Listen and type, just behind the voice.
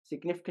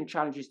significant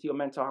challenges to your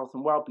mental health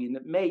and well-being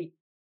that may,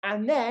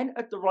 and then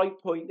at the right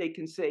point, they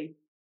can say,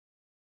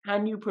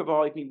 can you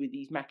provide me with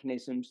these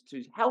mechanisms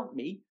to help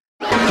me?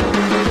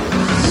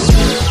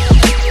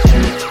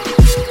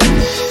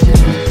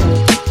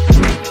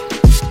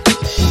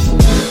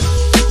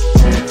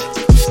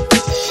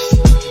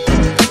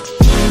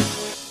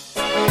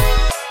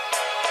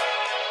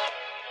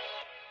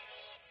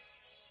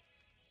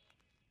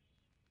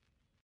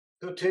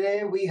 So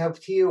today we have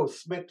Theo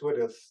Smith with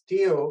us.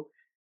 Theo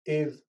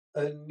is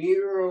a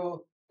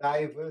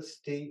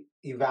neurodiversity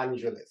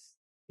evangelist.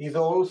 He's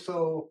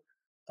also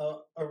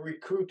a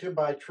recruiter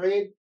by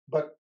trade,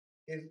 but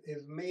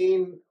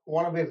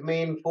one of his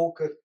main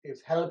focus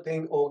is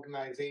helping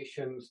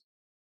organizations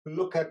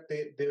look at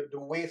the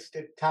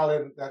wasted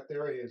talent that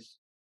there is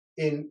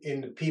in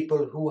the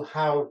people who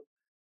have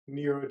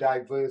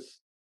neurodiverse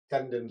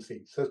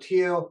tendencies. So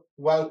Theo,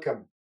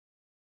 welcome.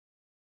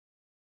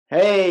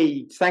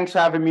 Hey, thanks for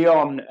having me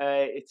on.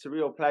 It's a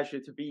real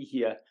pleasure to be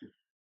here.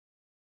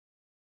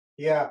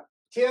 Yeah,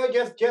 Theo,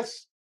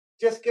 just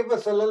give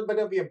us a little bit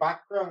of your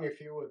background,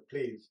 if you would,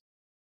 please.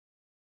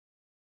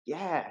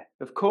 Yeah,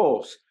 of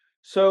course.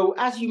 So,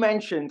 as you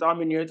mentioned,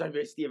 I'm a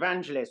neurodiversity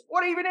evangelist.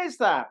 What even is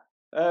that?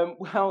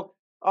 Well,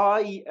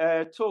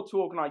 I talk to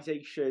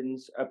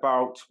organizations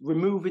about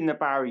removing the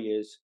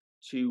barriers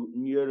to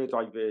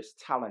neurodiverse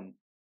talent.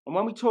 And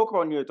when we talk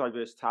about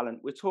neurodiverse talent,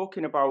 we're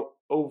talking about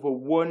over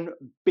 1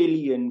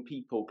 billion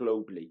people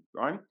globally,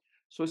 right?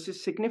 So it's a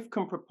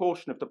significant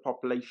proportion of the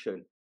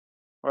population.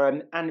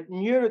 And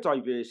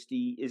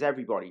neurodiversity is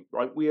everybody,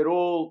 right? We are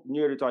all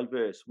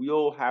neurodiverse. We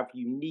all have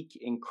unique,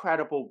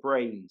 incredible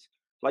brains,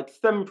 like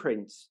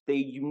thumbprints. They're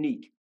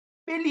unique.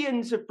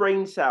 Billions of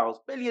brain cells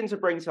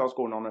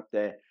going on up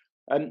there.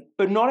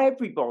 But not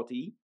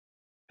everybody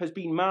has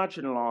been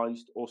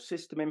marginalized or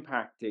system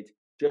impacted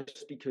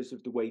just because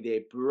of the way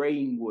their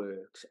brain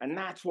works. And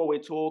that's what we're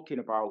talking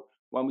about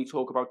when we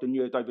talk about the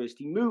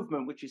neurodiversity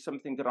movement, which is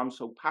something that I'm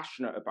so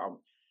passionate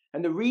about.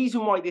 And the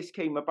reason why this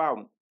came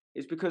about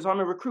is because I'm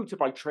a recruiter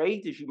by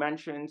trade, as you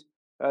mentioned.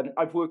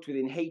 I've worked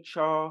within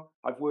HR.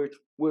 I've worked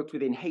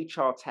within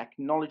HR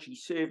technology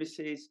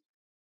services.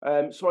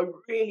 So I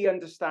really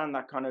understand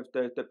that kind of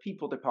the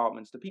people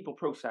departments, the people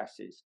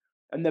processes,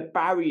 and the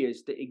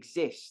barriers that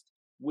exist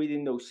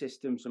within those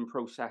systems and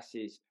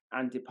processes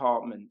and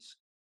departments.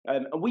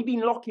 And we've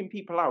been locking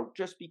people out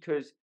just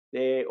because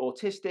they're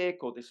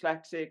autistic or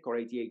dyslexic or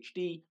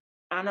ADHD.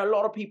 And a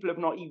lot of people have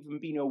not even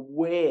been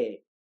aware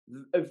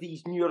of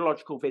these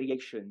neurological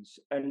variations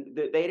and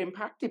that they're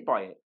impacted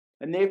by it.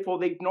 And therefore,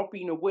 they've not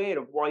been aware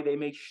of why they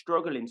may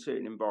struggle in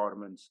certain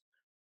environments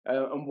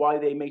and why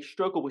they may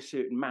struggle with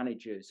certain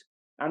managers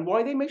and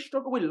why they may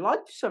struggle with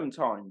life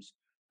sometimes.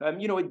 A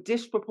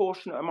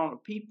disproportionate amount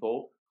of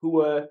people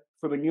who are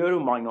from a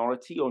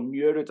neurominority or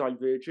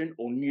neurodivergent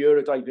or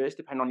neurodiverse,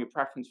 depending on your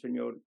preference for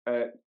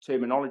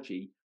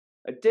terminology,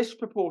 a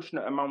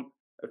disproportionate amount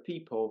of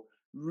people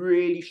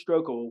really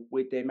struggle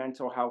with their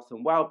mental health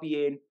and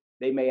well-being.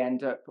 They may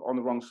end up on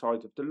the wrong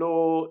side of the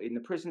law, in the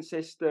prison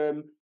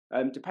system,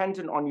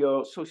 dependent on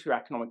your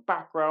socioeconomic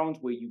background,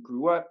 where you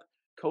grew up,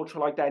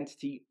 cultural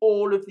identity.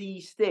 All of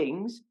these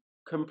things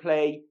can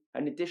play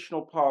an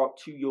additional part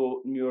to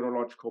your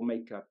neurological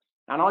makeup.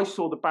 And I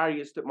saw the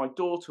barriers that my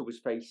daughter was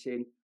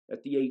facing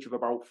at the age of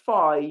about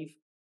 5,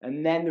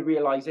 and then the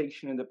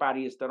realization of the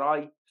barriers that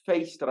I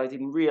faced that I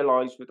didn't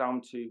realize were down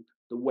to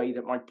the way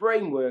that my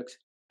brain works,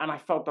 and I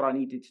felt that I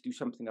needed to do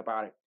something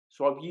about it.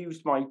 So I've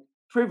used my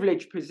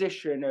privileged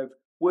position of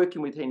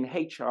working within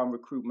HR and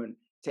recruitment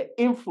to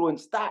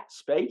influence that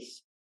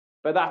space,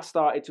 but that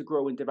started to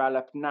grow and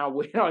develop. Now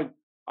when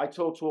I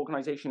talk to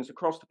organizations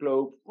across the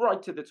globe,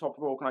 right to the top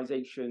of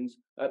organizations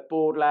at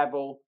board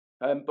level,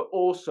 but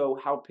also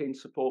helping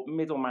support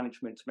middle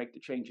management to make the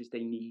changes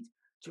they need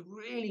to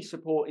really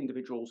support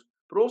individuals,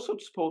 but also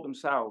to support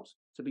themselves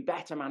to be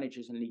better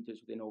managers and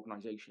leaders within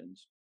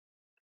organizations.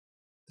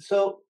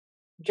 So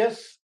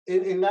just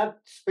in that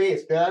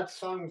space, that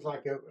sounds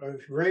like a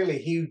really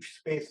huge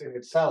space in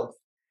itself.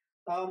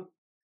 Do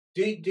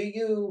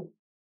you,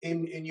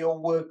 in your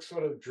work,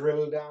 sort of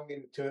drill down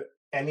into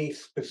any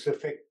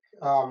specific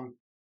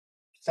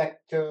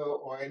sector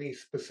or any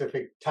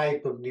specific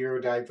type of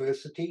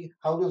neurodiversity?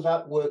 How does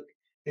that work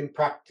in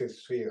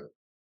practice for you?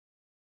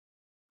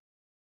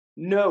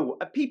 No,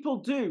 people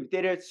do.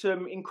 There are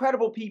some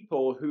incredible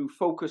people who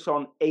focus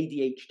on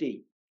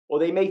ADHD, or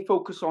they may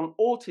focus on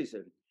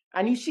autism.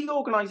 And you see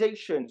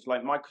organizations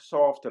like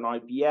Microsoft and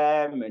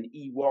IBM and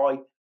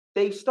EY,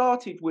 they've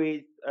started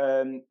with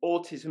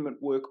autism at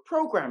work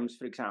programs,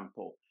 for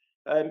example,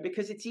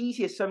 because it's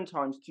easier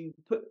sometimes to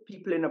put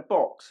people in a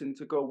box and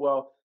to go,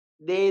 well,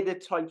 they're the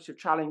types of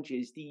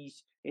challenges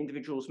these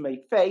individuals may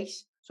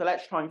face. So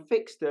let's try and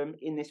fix them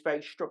in this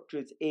very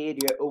structured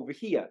area over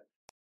here.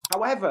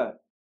 However,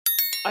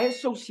 I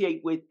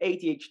associate with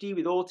ADHD,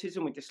 with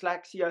autism, with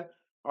dyslexia,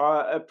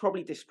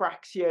 probably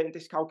dyspraxia and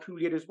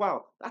dyscalculia as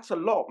well. That's a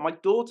lot. My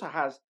daughter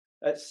has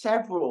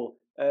several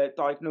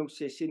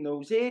diagnoses in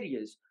those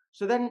areas.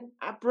 So then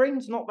our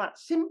brain's not that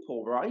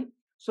simple, right?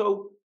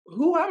 So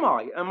who am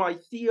I? Am I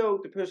Theo,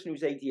 the person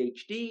who's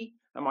ADHD?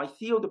 Am I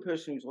Theo, the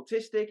person who's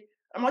autistic?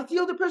 Am I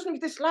Theo, the person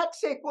who's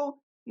dyslexic? Well,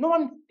 no,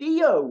 I'm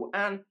Theo,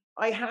 and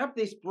I have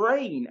this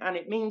brain, and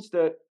it means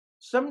that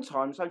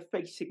sometimes I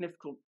face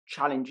significant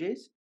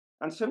challenges,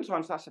 and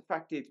sometimes that's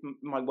affected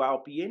my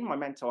well-being, my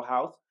mental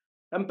health,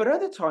 but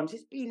other times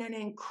it's been an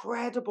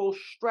incredible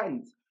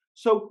strength.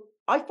 So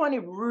I find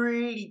it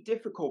really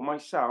difficult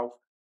myself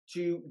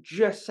to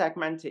just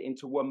segment it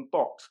into one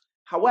box.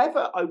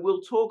 However, I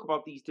will talk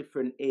about these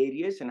different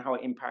areas and how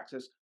it impacts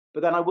us,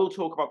 but then I will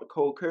talk about the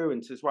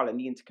co-occurrence as well and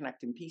the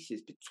interconnecting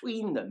pieces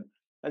between them,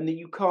 and that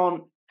you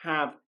can't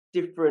have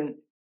different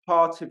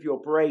parts of your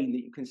brain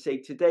that you can say,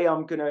 today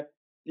I'm going to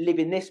live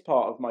in this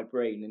part of my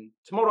brain, and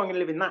tomorrow I'm going to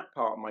live in that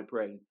part of my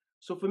brain.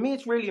 So for me,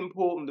 it's really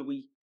important that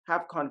we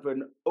have kind of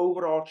an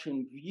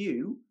overarching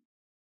view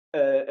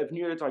of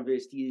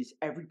neurodiversity is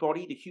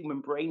everybody, the human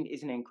brain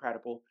isn't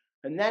incredible,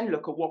 and then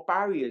look at what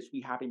barriers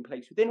we have in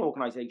place within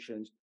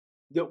organizations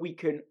that we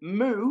can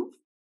move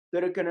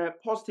that are going to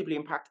positively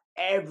impact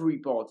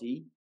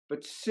everybody,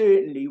 but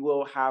certainly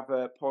will have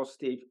a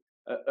positive,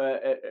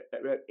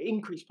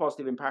 increased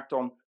positive impact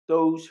on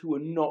those who are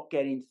not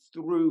getting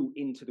through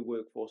into the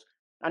workforce.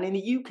 And in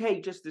the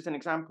UK, just as an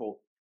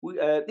example,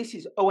 this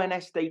is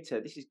ONS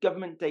data, this is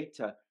government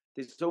data.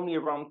 There's only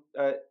around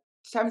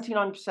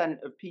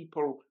 79% of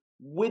people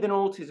with an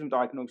autism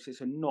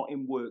diagnosis are not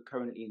in work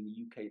currently in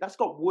the UK. That's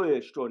got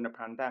worse during the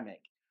pandemic.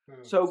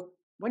 Hmm. So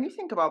when you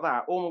think about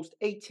that, almost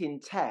 8 in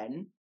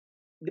 10,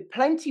 the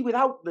plenty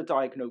without the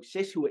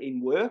diagnosis who are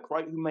in work,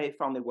 right, who may have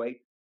found their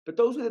way, but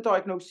those with a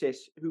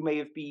diagnosis who may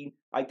have been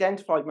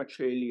identified much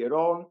earlier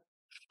on,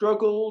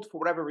 struggled for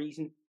whatever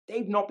reason,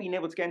 they've not been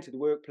able to get into the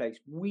workplace.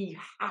 We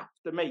have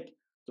to make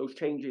those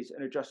changes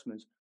and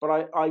adjustments.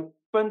 But I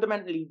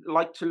fundamentally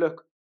like to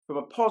look from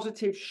a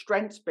positive,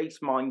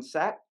 strengths-based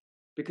mindset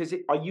because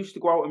I used to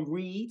go out and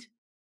read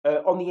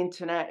on the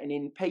internet and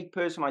in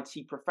papers, and I'd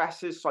see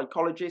professors,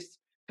 psychologists,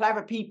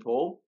 clever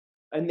people,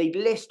 and they'd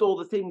list all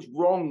the things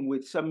wrong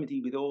with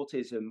somebody with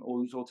autism or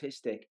who's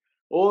autistic,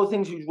 all the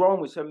things who's wrong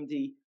with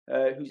somebody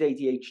who's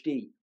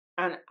ADHD,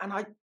 and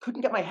I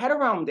couldn't get my head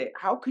around it.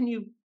 How can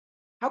you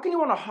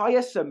want to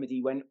hire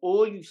somebody when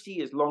all you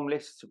see is long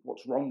lists of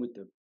what's wrong with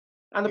them?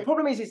 And the Yeah,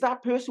 problem is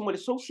that person will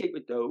associate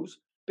with those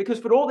because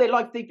for all their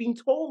life they've been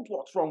told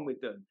what's wrong with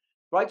them,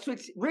 right? So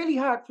it's really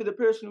hard for the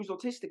person who's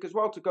autistic as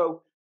well to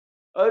go,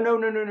 oh, no,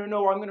 no, no, no,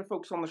 no, I'm going to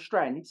focus on the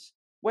strengths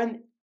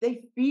when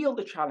they feel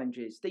the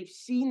challenges. They've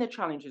seen the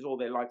challenges all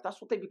their life. That's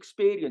what they've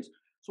experienced.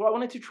 So I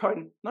wanted to try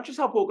and not just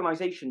help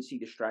organizations see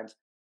the strengths,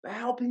 but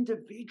help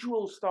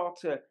individuals start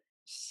to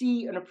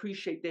see and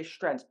appreciate their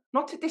strengths,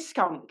 not to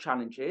discount the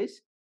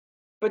challenges,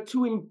 but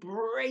to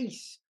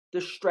embrace the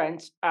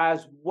strengths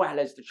as well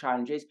as the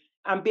challenges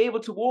and be able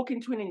to walk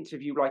into an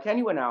interview like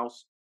anyone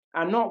else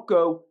and not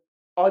go,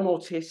 I'm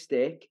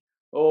autistic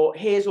or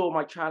here's all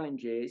my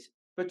challenges,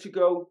 but to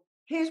go,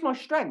 here's my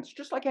strengths,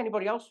 just like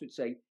anybody else would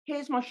say,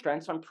 here's my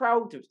strengths, I'm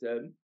proud of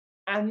them.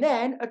 And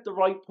then at the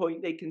right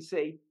point, they can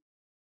say,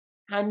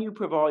 can you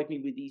provide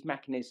me with these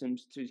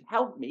mechanisms to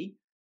help me?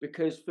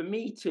 Because for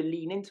me to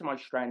lean into my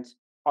strengths,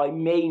 I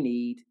may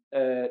need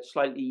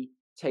slightly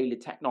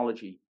tailored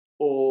technology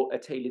or a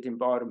tailored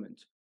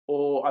environment,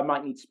 or I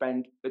might need to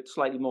spend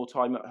slightly more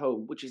time at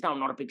home, which is now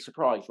not a big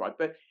surprise, right?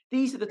 But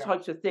these are the yeah.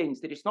 types of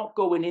things that it's not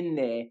going in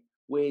there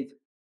with,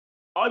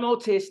 I'm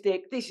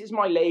autistic, this is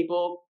my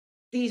label,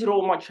 these are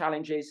all my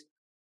challenges,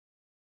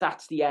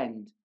 that's the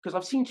end. Because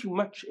I've seen too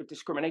much of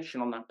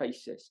discrimination on that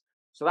basis.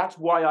 So that's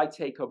why I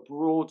take a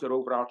broader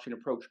overarching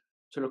approach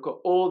to look at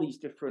all these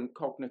different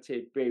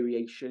cognitive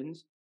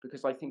variations,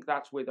 because I think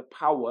that's where the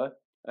power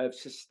of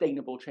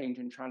sustainable change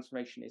and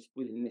transformation is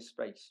within this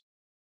space.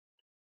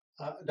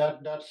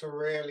 That's a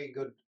really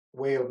good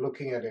way of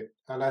looking at it,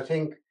 and I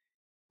think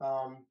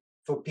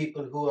for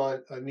people who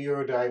are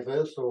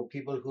neurodiverse or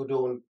people who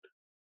don't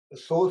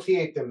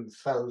associate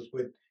themselves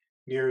with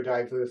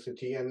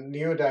neurodiversity, and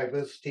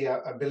neurodiversity,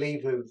 I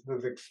believe,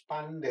 has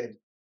expanded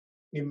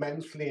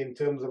immensely in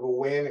terms of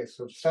awareness,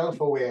 of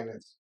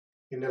self-awareness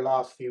in the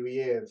last few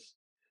years.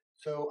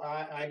 So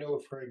I know,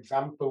 for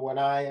example, when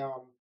I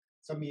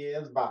some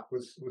years back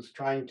was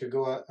trying to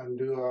go and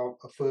do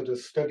a further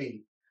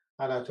study,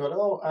 and I thought,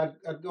 oh,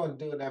 I'd go and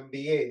do an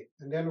MBA,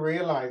 and then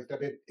realized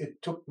that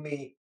it took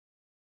me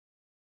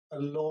a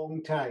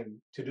long time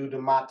to do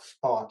the maths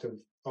part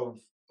of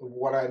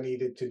what I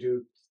needed to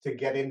do to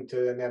get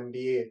into an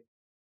MBA.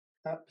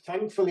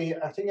 Thankfully,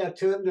 I think I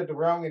turned it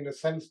around in the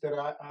sense that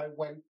I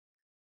went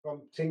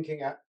from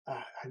thinking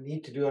I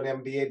need to do an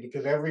MBA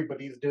because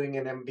everybody's doing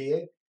an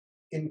MBA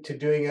into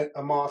doing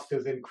a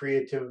master's in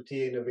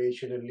creativity,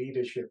 innovation, and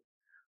leadership,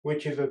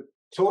 which is a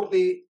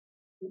totally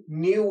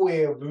new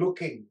way of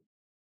looking.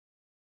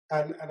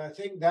 And I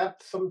think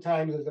that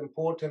sometimes is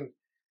important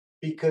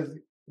because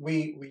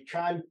we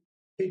try and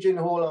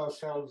pigeonhole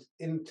ourselves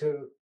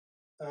into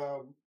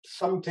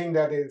something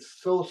that is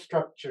so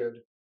structured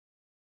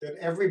that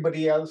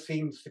everybody else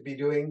seems to be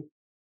doing.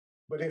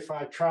 But if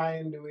I try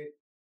and do it,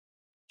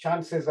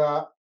 chances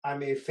are I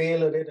may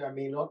fail at it, I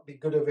may not be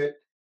good at it,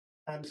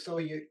 and so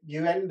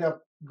you end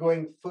up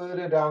going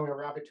further down a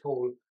rabbit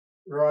hole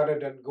rather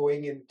than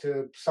going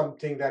into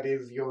something that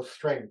is your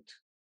strength.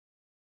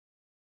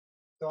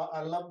 So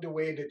I love the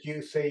way that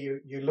you say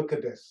you look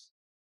at this.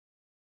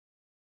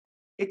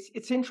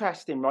 It's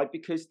interesting, right?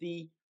 Because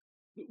the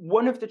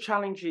one of the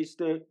challenges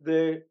the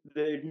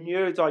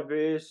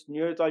neurodiverse,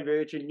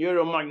 neurodivergent,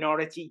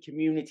 neurominority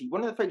community,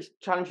 one of the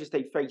challenges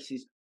they face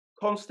is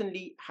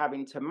constantly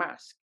having to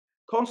mask,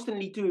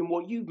 constantly doing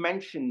what you've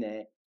mentioned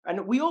there.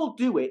 And we all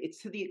do it.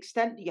 It's to the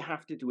extent that you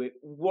have to do it,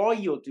 why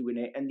you're doing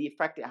it, and the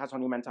effect it has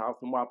on your mental health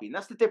and well-being.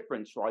 That's the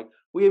difference, right?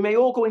 We may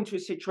all go into a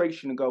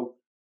situation and go,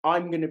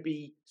 I'm going to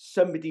be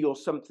somebody or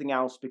something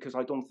else because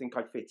I don't think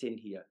I fit in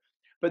here.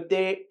 But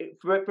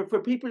for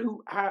people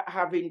who are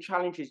having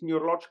challenges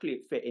neurologically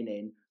at fitting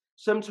in,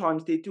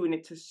 sometimes they're doing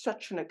it to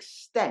such an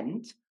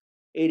extent,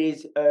 it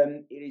is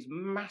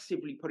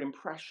massively putting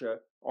pressure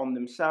on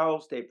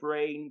themselves, their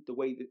brain, the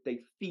way that they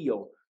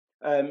feel.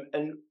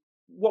 And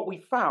what we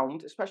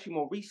found, especially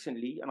more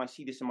recently, and I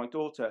see this in my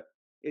daughter,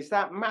 is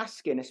that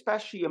masking,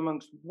 especially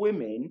amongst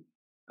women,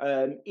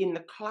 in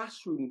the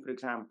classroom, for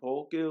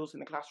example, girls in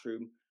the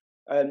classroom,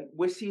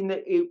 we're seeing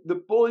that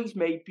the boys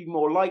may be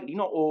more likely,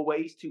 not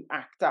always, to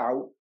act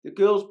out. The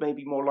girls may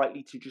be more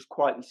likely to just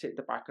quietly sit at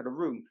the back of the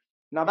room.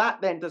 Now,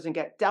 that then doesn't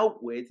get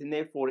dealt with, and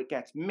therefore it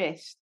gets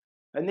missed.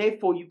 And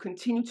therefore, you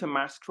continue to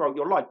mask throughout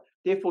your life.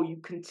 Therefore, you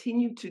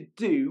continue to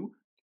do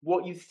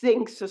what you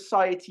think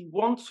society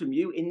wants from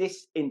you in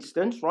this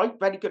instance, right?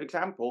 Very good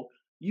example.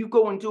 You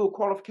go and do a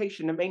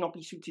qualification that may not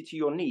be suited to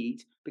your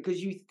needs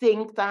because you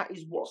think that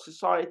is what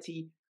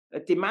society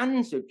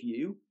demands of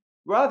you,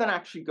 rather than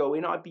actually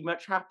going, I'd be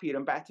much happier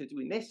and better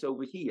doing this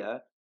over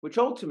here, which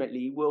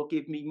ultimately will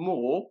give me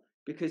more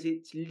because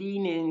it's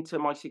leaning into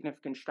my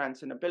significant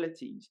strengths and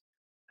abilities.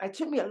 It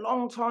took me a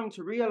long time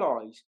to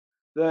realize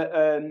that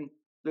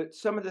that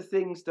some of the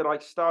things that I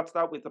started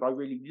out with that I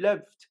really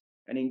loved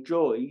and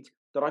enjoyed,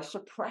 that I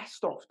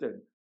suppressed often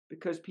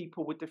because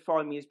people would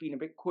define me as being a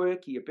bit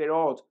quirky, a bit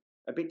odd,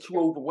 a bit too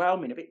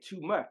overwhelming, a bit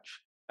too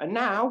much. And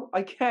now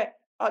I get,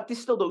 there's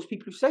still those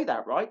people who say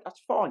that, right?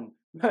 That's fine.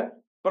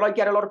 But I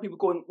get a lot of people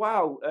going,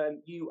 wow,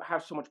 you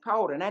have so much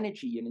power and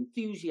energy and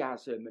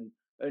enthusiasm,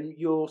 and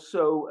you're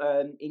so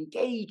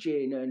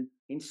engaging and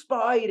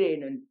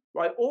inspiring. And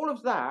right, all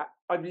of that,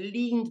 I've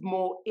leaned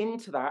more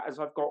into that as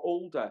I've got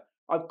older.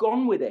 I've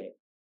gone with it.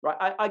 Right.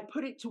 I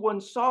put it to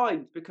one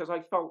side because I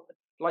felt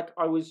like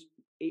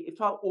it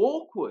felt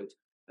awkward.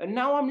 And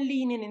now I'm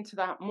leaning into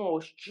that more.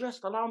 It's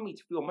just allowing me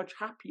to feel much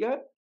happier.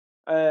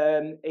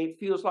 It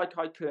feels like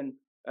I can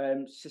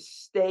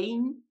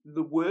sustain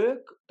the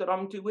work that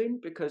I'm doing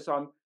because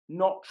I'm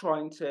not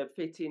trying to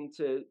fit in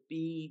to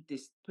be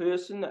this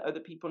person that other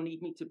people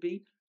need me to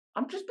be.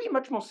 I'm just being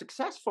much more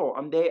successful.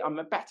 I'm there. I'm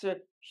a better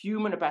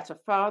human, a better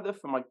father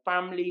for my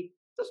family.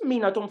 Doesn't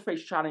mean I don't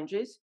face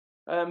challenges,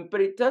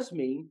 but it does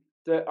mean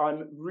that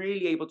I'm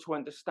really able to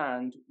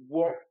understand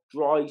what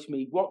drives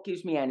me, what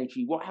gives me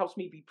energy, what helps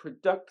me be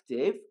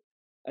productive,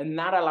 and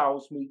that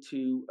allows me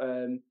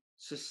to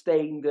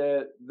sustain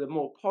the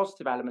more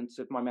positive elements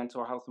of my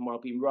mental health and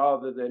well-being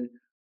rather than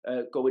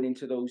going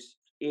into those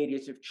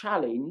areas of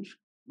challenge,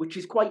 which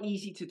is quite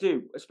easy to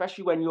do,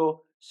 especially when you're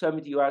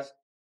somebody who has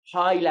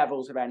high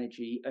levels of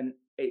energy. And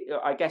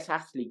I guess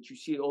athletes, you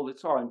see it all the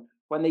time,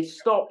 when they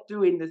stop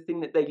doing the thing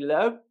that they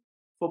love,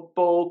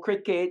 football,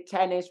 cricket,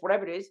 tennis,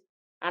 whatever it is,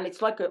 and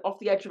it's like off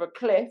the edge of a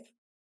cliff,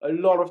 a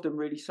lot of them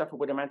really suffer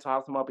with their mental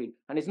health and well-being.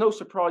 And it's no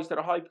surprise that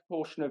a high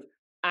proportion of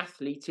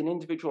athletes and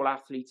individual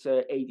athletes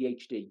are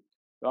ADHD,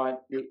 right?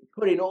 They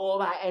put in all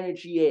that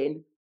energy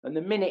in, and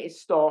the minute it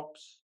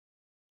stops,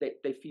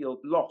 they feel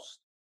lost.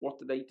 What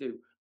do?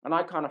 And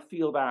I kind of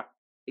feel that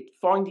it's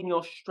finding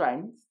your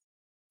strength,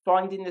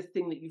 finding the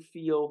thing that you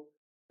feel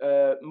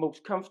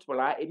most comfortable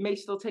at. It may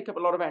still take up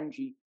a lot of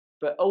energy,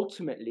 but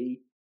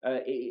ultimately,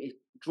 it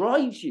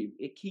drives you.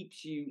 It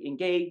keeps you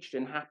engaged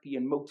and happy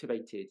and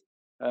motivated,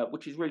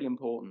 which is really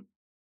important.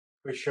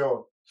 For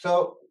sure.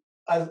 So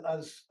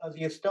as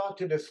you start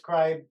to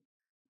describe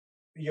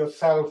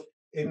yourself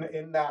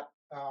in that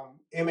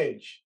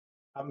image,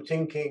 I'm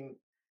thinking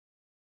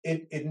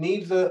it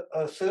needs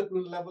a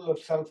certain level of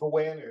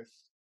self-awareness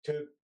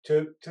to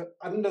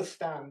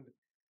understand,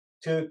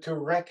 to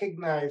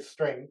recognize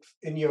strengths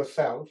in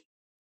yourself.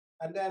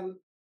 And then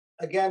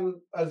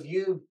again, as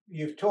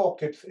you've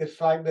talked,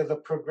 it's like there's a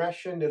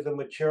progression, there's a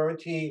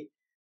maturity,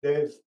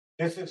 there's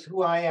this is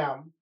who I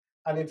am.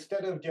 And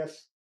instead of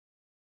just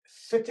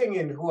sitting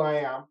in who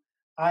I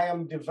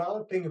am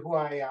developing who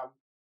I am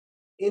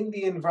in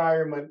the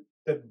environment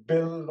that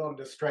builds on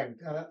the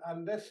strength.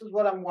 And this is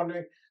what I'm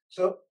wondering.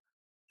 So,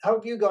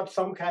 have you got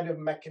some kind of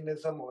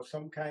mechanism or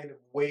some kind of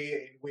way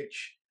in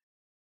which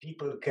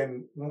people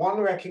can, one,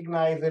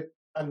 recognize it,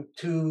 and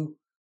two,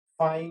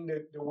 find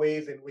the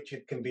ways in which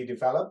it can be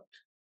developed?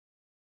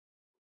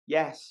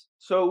 Yes.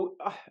 So,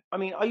 I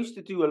mean, I used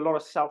to do a lot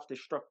of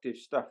self-destructive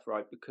stuff,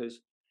 right?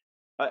 Because,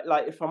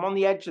 like, if I'm on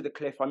the edge of the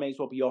cliff, I may as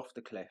well be off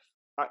the cliff.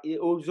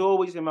 It was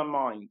always in my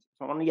mind.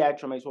 If I'm on the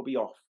edge, I may as well be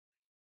off.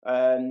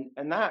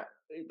 And that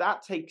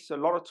that takes a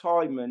lot of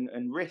time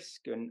and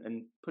risk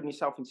and putting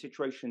yourself in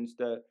situations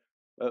that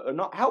are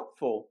not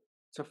helpful,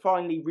 to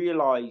finally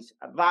realize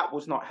that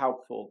was not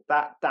helpful.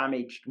 That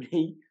damaged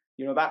me.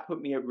 That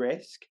put me at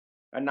risk.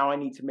 And now I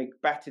need to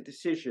make better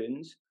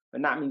decisions.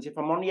 And that means if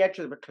I'm on the edge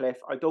of a cliff,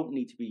 I don't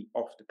need to be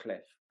off the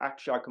cliff.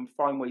 Actually, I can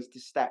find ways to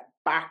step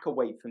back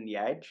away from the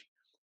edge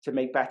to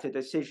make better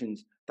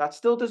decisions. That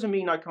still doesn't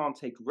mean I can't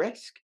take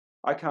risk.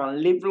 I can't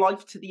live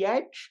life to the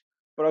edge,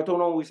 but I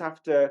don't always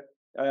have to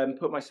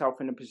put myself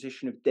in a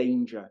position of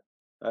danger.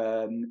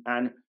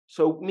 And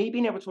so me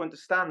being able to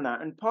understand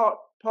that, and part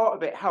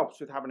of it helps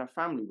with having a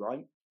family,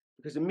 right?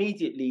 Because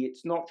immediately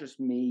it's not just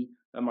me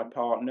and my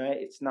partner,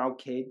 it's now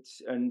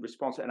kids and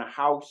responsibility and a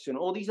house and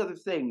all these other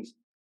things.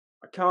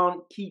 I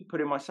can't keep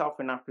putting myself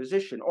in that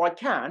position. Or I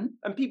can,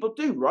 and people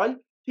do, right?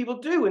 People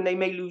do, and they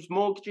may lose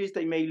mortgages,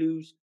 they may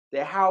lose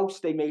their house,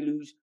 they may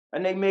lose,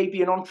 and they may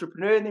be an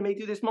entrepreneur, and they may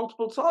do this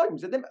multiple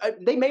times, and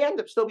they may end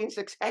up still being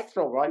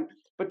successful, right?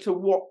 But to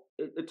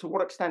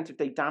what extent have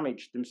they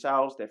damaged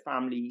themselves, their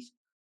families,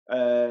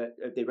 their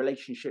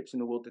relationships in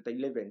the world that they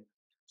live in?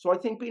 So I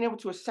think being able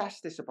to assess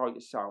this about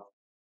yourself,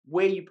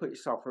 where you put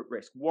yourself at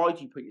risk, why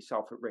do you put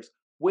yourself at risk,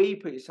 where you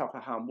put yourself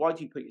at harm, why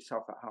do you put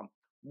yourself at harm,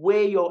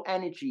 where your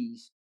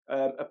energies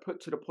are put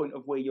to the point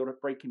of where you're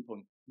at breaking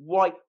point.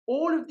 Why?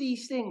 All of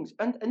these things,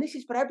 and this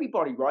is for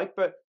everybody, right?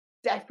 But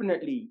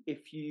definitely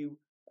if you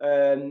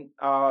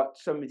are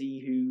somebody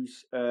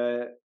who's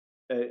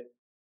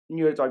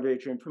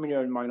neurodivergent, from a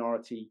neuro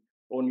minority,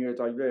 or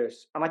neurodiverse,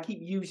 and I keep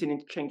using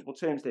interchangeable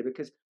terms there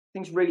because I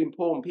think it's really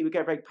important. People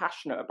get very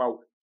passionate about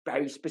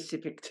very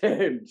specific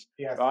terms,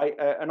 Yes. right?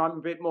 And I'm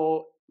a bit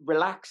more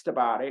relaxed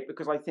about it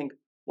because I think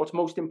what's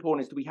most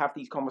important is that we have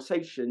these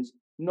conversations,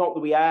 not that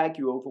we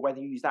argue over whether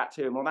you use that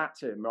term or that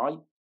term, right?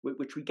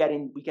 Which we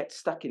get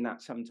stuck in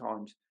that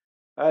sometimes.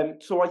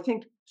 So I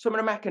think some of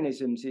the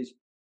mechanisms is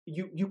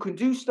you can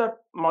do stuff.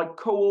 My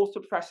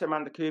co-author, Professor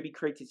Amanda Kirby,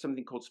 created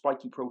something called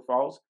spiky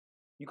profiles.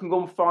 You can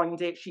go and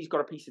find it. She's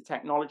got a piece of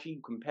technology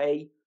you can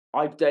pay.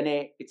 I've done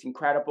it. It's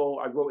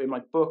incredible. I wrote in my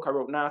book, I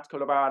wrote an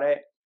article about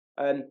it.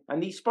 And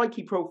these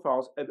spiky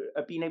profiles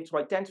are being able to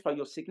identify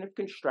your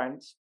significant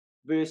strengths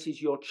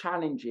versus your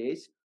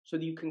challenges so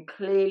that you can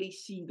clearly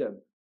see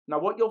them. Now,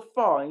 what you'll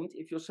find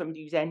if you're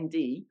somebody who's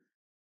ND,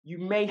 you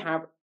may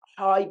have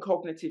high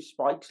cognitive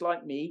spikes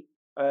like me,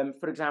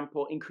 for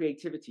example, in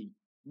creativity,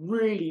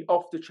 really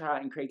off the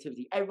chart in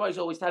creativity. Everybody's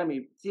always telling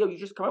me, Theo, you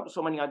just come up with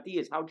so many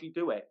ideas. How do you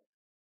do it?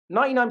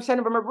 99%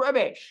 of them are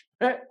rubbish.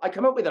 I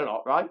come up with a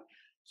lot, right?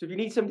 So if you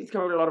need somebody to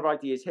come up with a lot of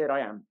ideas, here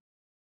I am.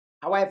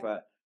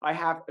 However, I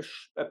have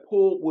a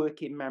poor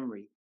working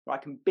memory. I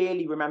can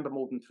barely remember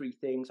more than 3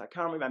 things. I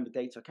can't remember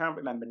dates. I can't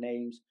remember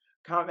names.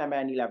 Can't remember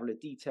any level of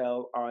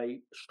detail. I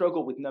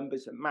struggle with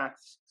numbers and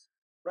maths.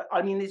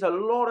 I mean, there's a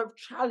lot of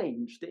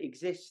challenge that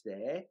exists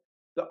there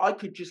that I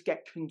could just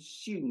get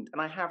consumed,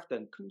 and I have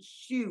done,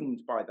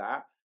 consumed by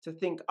that, to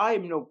think I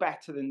am no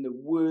better than the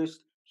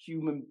worst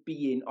human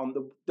being on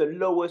the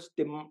lowest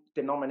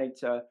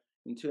denominator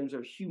in terms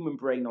of human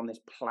brain on this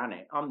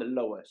planet. I'm the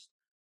lowest.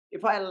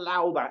 If I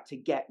allow that to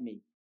get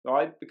me,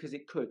 right, because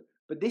it could.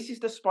 But this is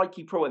the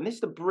spiky pro, and this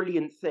is the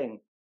brilliant thing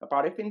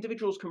about if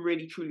individuals can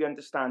really truly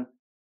understand,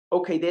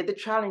 okay, they're the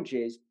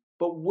challenges,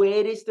 but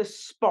where is the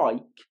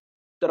spike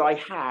that I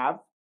have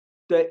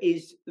that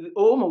is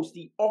almost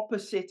the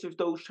opposite of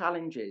those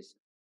challenges?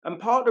 And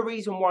part of the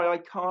reason why I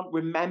can't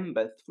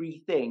remember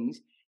 3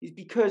 things is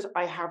because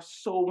I have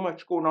so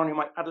much going on in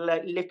my,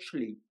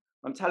 literally,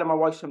 I'm telling my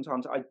wife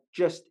sometimes,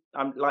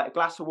 I'm like a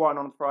glass of wine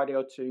on a Friday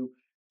or two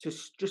to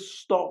just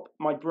stop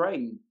my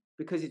brain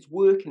because it's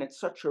working at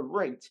such a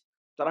rate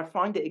that I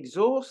find it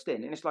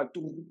exhausting. And it's like,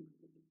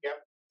 Yeah,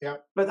 yeah.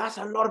 but that's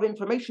a lot of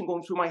information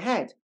going through my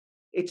head.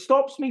 It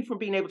stops me from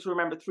being able to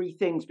remember 3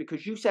 things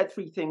because you said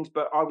 3 things,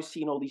 but I was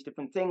seeing all these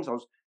different things. I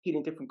was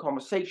hearing different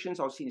conversations.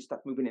 I was seeing stuff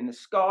moving in the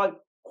sky.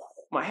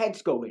 My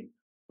head's going,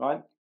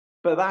 right?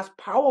 But that's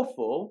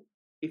powerful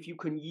if you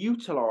can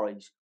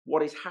utilize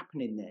what is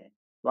happening there,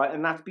 right?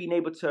 And that's being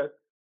able to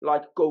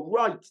like go,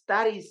 right,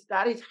 that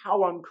is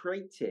how I'm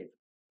creative.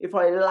 If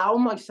I allow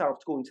myself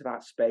to go into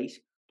that space,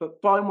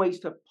 but find ways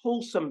to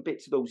pull some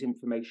bits of those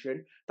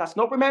information, that's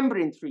not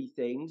remembering 3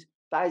 things,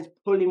 that is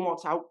pulling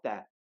what's out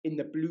there in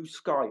the blue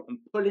sky and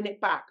pulling it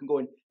back and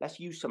going, let's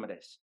use some of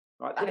this.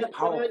 Right? That is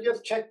Can I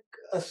just check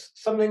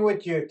something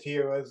with you,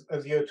 Theo,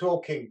 as you're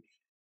talking?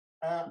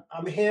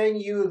 I'm hearing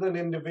you as an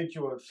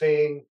individual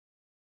saying,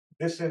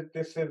 this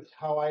is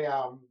how I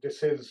am.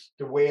 This is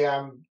the way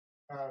I've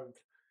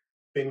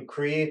been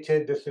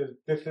created.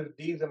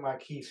 These are my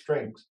key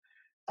strengths,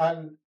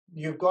 and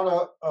you've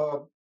got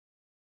a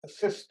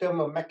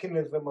system, a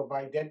mechanism of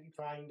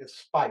identifying the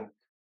spike.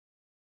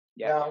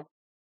 Yeah. Now,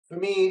 for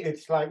me,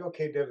 it's like,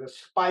 okay, there's a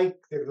spike,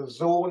 there's a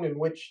zone in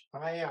which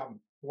I am.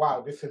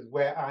 Wow, this is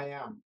where I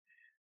am.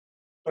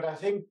 But I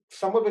think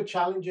some of the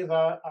challenges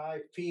I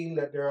feel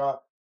that there are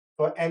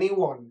for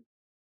anyone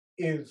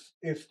is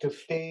to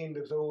stay in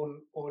the zone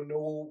or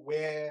know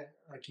where,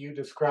 like you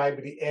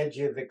described, the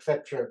edges,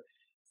 etc.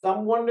 So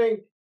I'm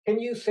wondering, can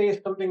you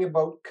say something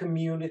about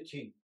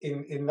community?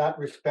 in that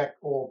respect,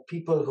 or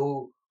people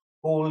who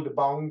hold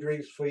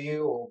boundaries for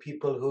you, or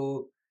people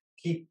who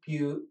keep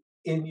you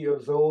in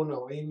your zone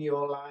or in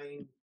your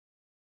line?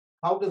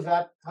 How does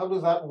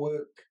that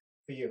work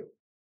for you?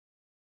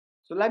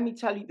 So let me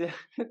tell you the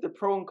the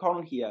pro and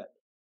con here.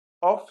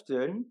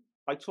 Often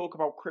I talk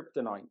about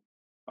kryptonite,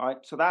 right?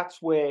 So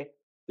that's where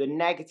the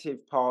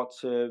negative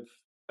parts of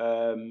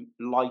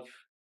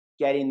life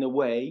get in the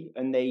way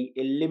and they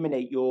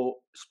eliminate your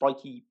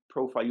spiky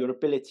profile, your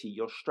ability,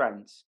 your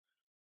strengths.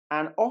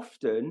 And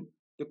often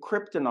the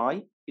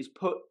kryptonite is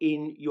put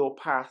in your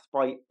path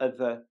by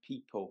other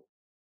people.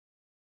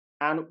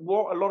 And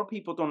what a lot of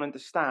people don't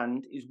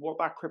understand is what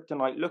that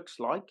kryptonite looks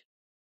like.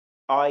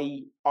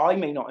 I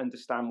may not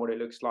understand what it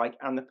looks like,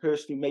 and the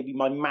person who may be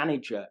my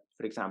manager,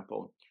 for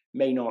example,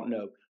 may not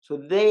know.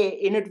 So they're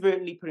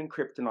inadvertently putting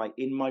kryptonite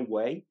in my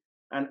way,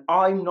 and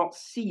I'm not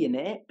seeing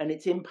it, and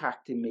it's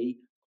impacting me.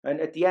 And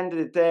at the end of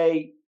the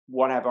day,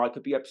 whatever, I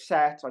could be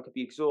upset, I could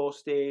be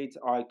exhausted,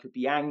 I could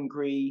be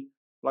angry,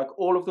 like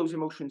all of those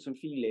emotions and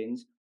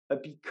feelings are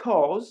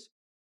because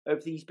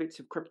of these bits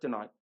of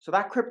kryptonite. So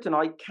that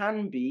kryptonite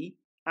can be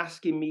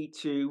asking me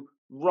to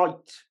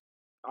write.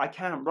 I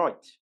can't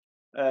write.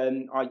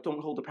 I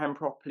don't hold a pen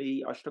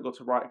properly. I struggle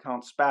to write. I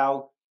can't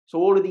spell. So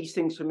all of these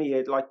things for me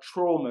are like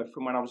trauma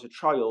from when I was a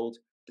child.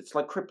 That's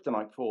like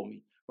kryptonite for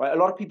me. Right? A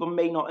lot of people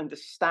may not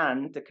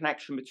understand the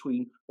connection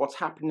between what's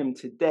happening to them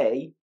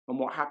today and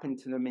what happened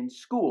to them in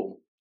school,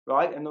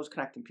 right? And those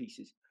connecting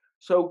pieces.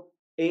 So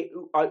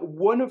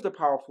one of the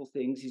powerful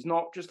things is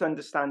not just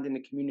understanding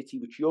the community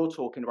which you're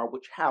talking about,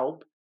 which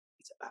help.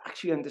 It's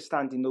actually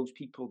understanding those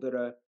people that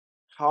are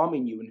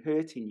harming you and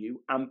hurting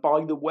you. And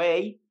by the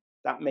way,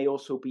 that may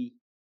also be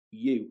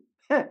you.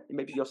 It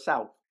may be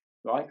yourself,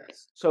 right?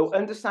 Yes. So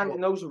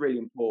understanding those are really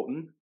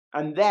important.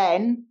 And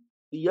then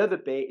the other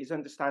bit is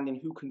understanding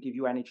who can give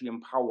you energy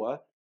and power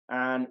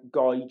and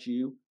guide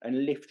you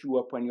and lift you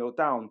up when you're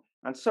down.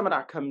 And some of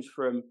that comes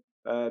from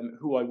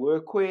who I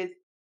work with,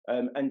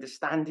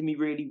 understanding me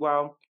really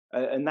well.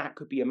 And that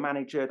could be a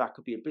manager, that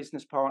could be a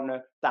business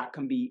partner, that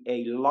can be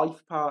a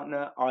life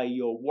partner, i.e.,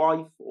 your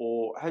wife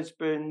or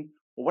husband,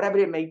 or whatever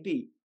it may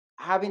be.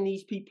 Having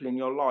these people in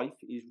your life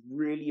is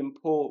really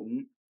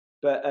important,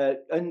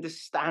 but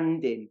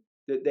understanding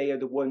that they are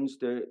the ones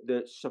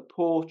that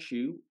support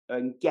you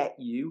and get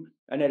you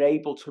and are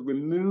able to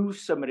remove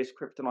some of this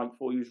kryptonite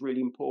for you is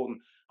really important.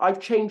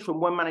 I've changed from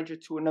one manager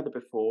to another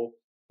before.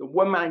 The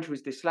one manager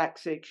was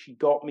dyslexic. She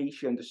got me.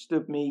 She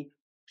understood me.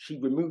 She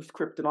removed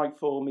kryptonite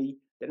for me.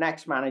 The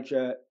next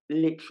manager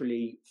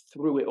literally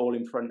threw it all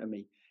in front of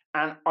me.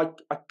 And I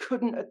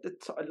couldn't at the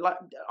time, like,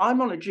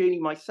 I'm on a journey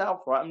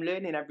myself, right? I'm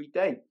learning every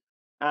day.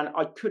 And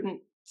I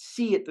couldn't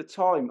see at the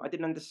time. I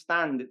didn't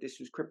understand that this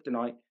was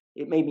kryptonite.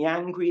 It made me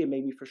angry. It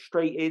made me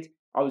frustrated.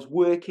 I was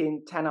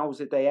working 10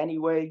 hours a day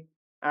anyway.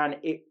 And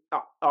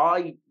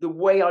the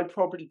way I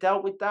probably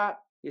dealt with that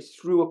is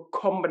through a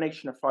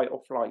combination of fight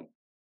or flight.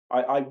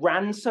 I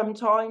ran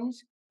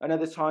sometimes, and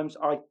other times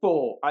I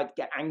thought I'd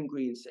get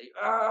angry and say,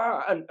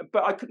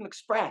 but I couldn't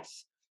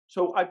express.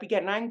 So I'd be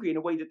getting angry in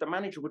a way that the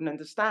manager wouldn't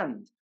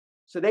understand.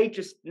 So they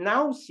just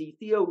now see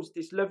Theo's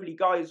this lovely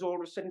guy is all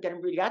of a sudden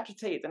getting really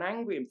agitated and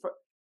angry.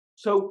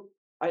 So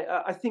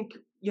I think,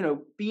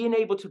 being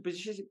able to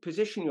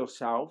position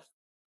yourself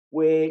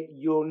where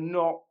you're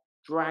not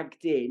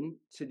dragged in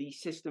to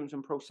these systems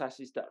and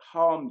processes that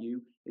harm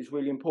you is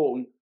really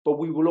important. But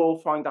we will all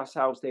find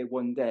ourselves there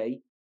one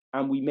day,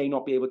 and we may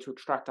not be able to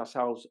extract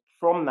ourselves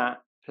from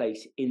that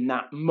place in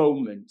that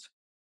moment.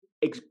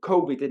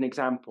 COVID, an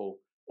example.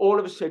 All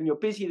of a sudden, you're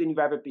busier than you've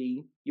ever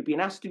been. You're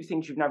being asked to do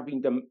things you've never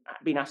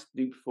been asked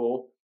to do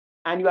before,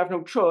 and you have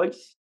no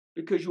choice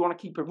because you want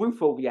to keep a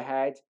roof over your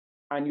head,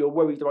 and you're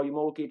worried about your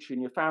mortgage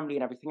and your family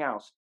and everything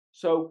else.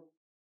 So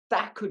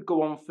that could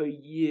go on for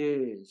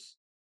years,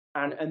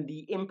 and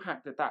the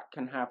impact that that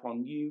can have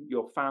on you,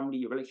 your family,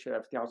 your relationship,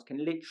 everything else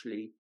can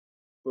literally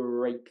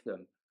break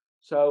them.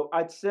 So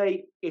I'd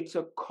say it's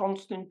a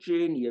constant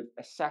journey of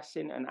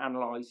assessing and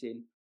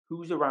analysing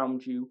who's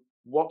around you,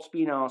 what's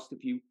being asked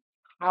of you,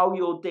 how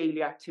your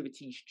daily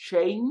activities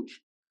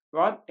change,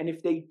 right? And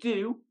if they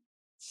do,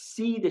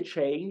 see the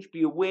change,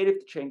 be aware of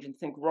the change, and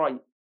think, right,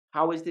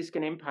 how is this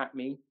going to impact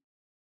me?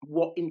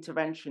 What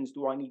interventions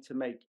do I need to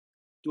make?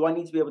 Do I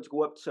need to be able to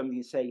go up to somebody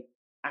and say,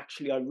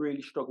 actually, I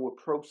really struggle with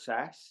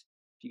process.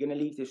 If you're going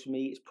to leave this with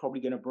me, it's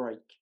probably going to break.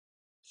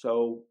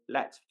 So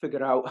let's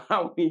figure out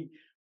how we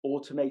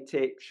automate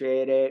it,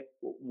 share it,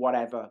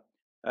 whatever.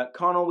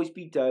 Can't always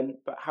be done,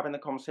 but having the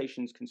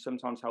conversations can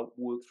sometimes help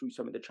work through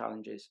some of the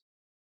challenges.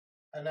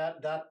 And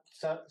that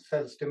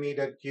says to me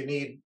that you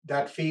need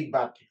that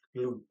feedback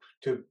loop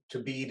to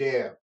be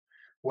there,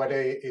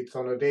 whether it's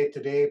on a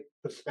day-to-day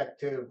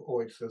perspective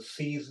or it's a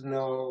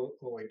seasonal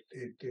or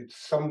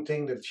it's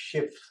something that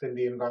shifts in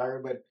the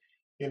environment.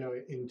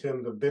 In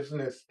terms of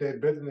business, the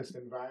business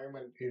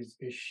environment is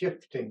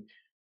shifting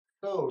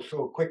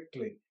so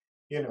quickly.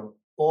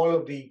 All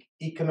of the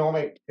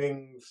economic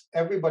things,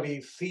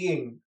 everybody's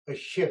seeing a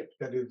shift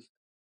that is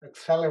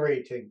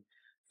accelerating.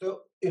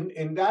 So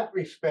in that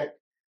respect,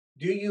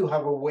 do you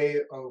have a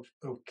way of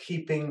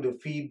keeping the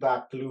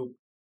feedback loop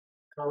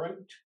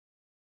current?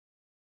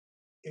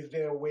 Is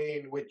there a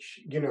way in which,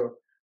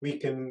 we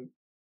can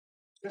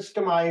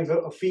systemize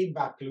a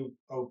feedback loop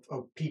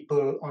of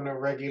people on a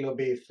regular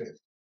basis?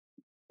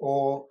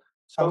 Or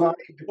So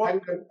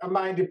what am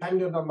I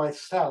dependent on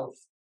myself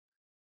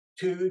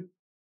to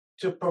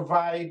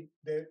provide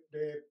the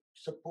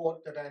support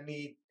that I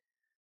need,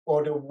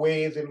 or the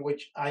ways in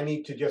which I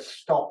need to just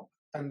stop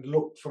and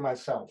look for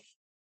myself?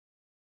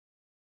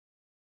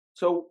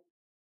 So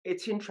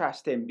it's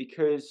interesting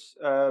because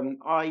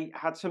I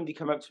had somebody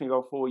come up to me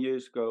about 4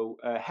 years ago,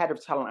 head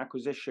of talent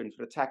acquisition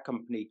for a tech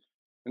company,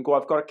 and go,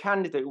 I've got a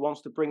candidate who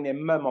wants to bring their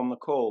mum on the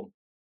call.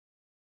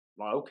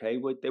 Like, okay,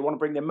 well, they want to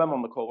bring their mum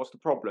on the call. What's the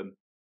problem?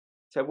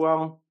 Said,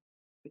 well,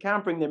 they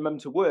can't bring their mum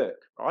to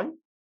work, right?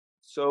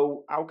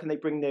 So how can they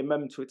bring their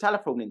mum to a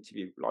telephone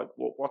interview? Like,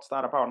 what's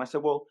that about? And I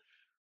said, well,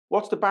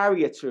 what's the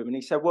barrier to them? And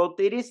he said, well,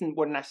 it isn't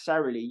one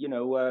necessarily,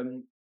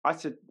 I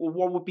said, well,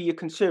 what would be your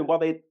concern? Well,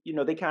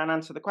 they can't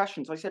answer the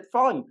questions. I said,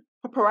 fine,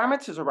 put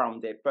parameters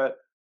around it, but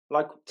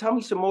like, tell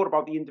me some more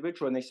about the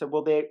individual. And they said,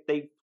 well,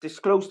 they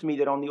disclosed to me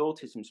they're on the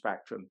autism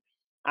spectrum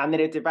and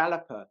they're a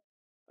developer.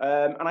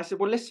 And I said,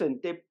 well, listen,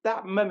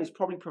 that mum is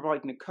probably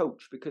providing a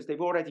coach because they've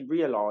already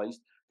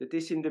realized that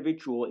this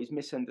individual is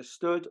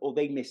misunderstood or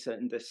they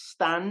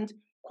misunderstand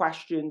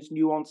questions,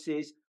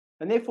 nuances,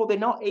 and therefore they're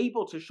not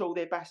able to show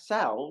their best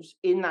selves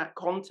in that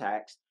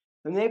context,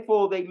 and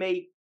therefore they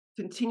may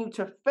continue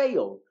to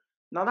fail.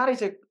 Now that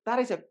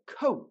is a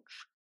coach.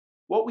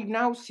 What we've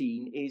now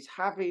seen is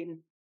having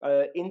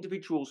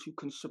individuals who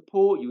can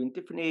support you in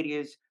different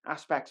areas,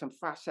 aspects, and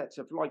facets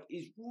of life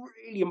is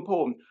really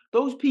important.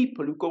 Those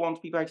people who go on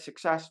to be very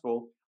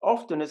successful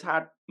often has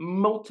had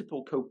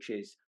multiple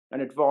coaches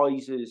and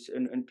advisors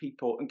and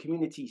people and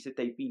communities that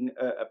they've been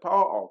a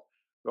part of,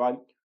 right?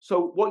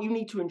 So what you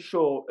need to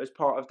ensure as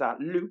part of that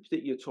loop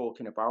that you're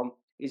talking about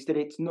is that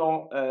it's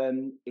not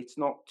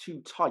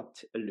too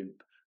tight a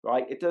loop,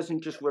 right? It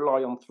doesn't just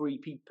rely on three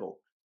people,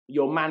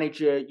 your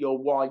manager, your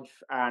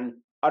wife, and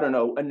I don't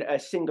know, a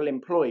single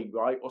employee,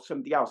 right, or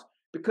somebody else,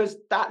 because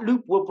that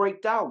loop will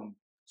break down.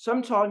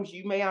 Sometimes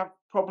you may have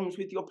problems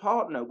with your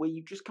partner where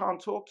you just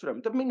can't talk to them.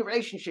 It doesn't mean the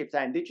relationship's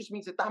end. It just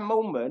means at that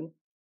moment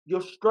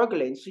you're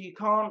struggling, so you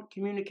can't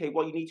communicate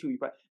what you need to.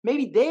 But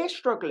maybe they're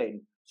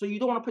struggling, so you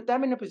don't want to put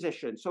them in a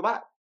position. So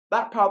that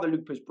part of the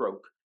loop is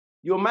broke.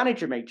 Your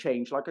manager may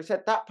change, like I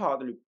said, that part of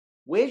the loop.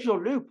 Where's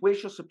your loop?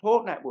 Where's your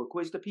support network?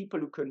 Where's the people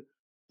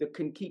that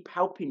can keep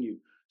helping you?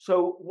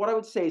 So what I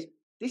would say is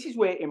this is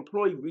where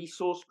employee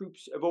resource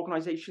groups of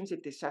organizations,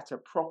 if they're set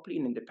up properly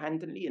and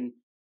independently and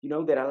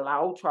they're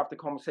allowed to have the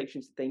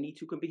conversations that they need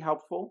to, can be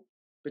helpful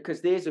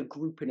because there's a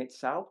group in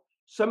itself.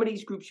 Some of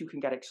these groups you can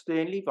get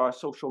externally via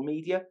social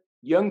media.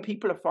 Young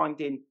people are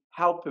finding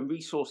help and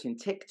resource in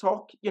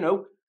TikTok.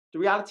 The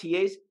reality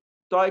is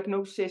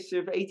diagnosis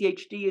of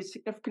ADHD is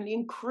significantly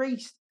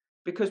increased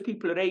because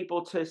people are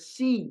able to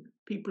see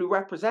people who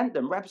represent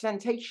them.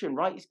 Representation,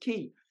 right, is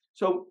key.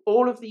 So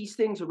all of these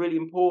things are really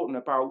important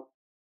about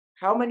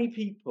how many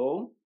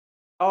people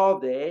are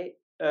there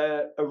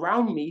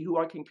around me who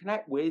I can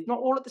connect with, not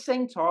all at the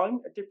same time,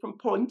 at different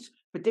points,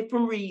 for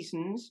different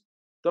reasons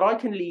that I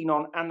can lean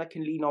on and that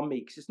can lean on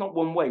me. Because it's not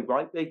one way,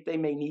 right? They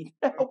may need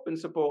help and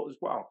support as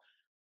well.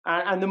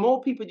 And the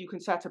more people you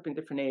can set up in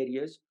different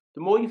areas,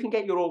 the more you can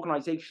get your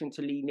organization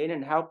to lean in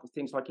and help with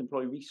things like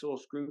employee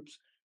resource groups,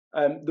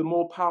 the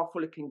more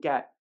powerful it can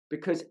get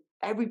because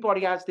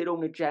everybody has their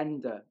own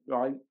agenda,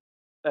 right?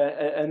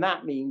 And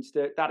that means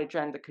that that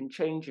agenda can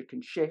change, it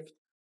can shift,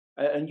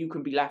 and you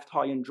can be left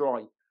high and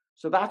dry.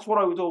 So that's what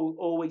I would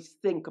always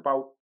think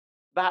about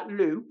that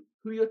loop,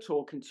 who you're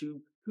talking to,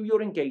 who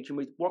you're engaging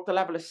with, what the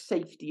level of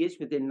safety is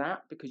within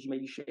that, because you may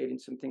be sharing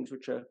some things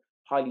which are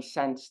highly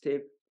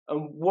sensitive,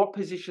 and what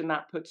position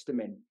that puts them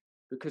in.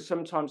 Because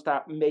sometimes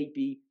that may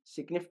be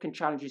significant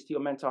challenges to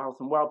your mental health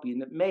and well-being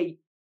that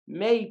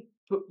may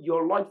put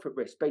your life at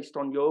risk based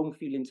on your own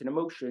feelings and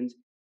emotions.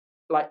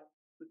 Like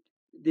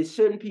there's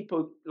certain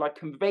people like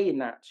conveying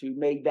that to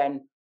may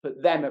then put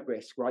them at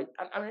risk, right?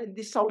 And I mean,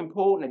 this is how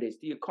important it is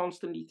that you're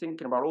constantly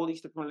thinking about all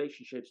these different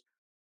relationships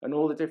and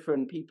all the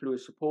different people who are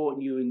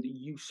supporting you and that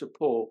you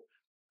support,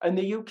 and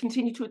that you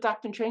continue to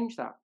adapt and change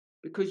that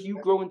because you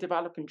grow and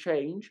develop and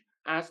change,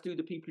 as do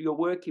the people you're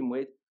working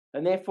with.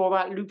 And therefore,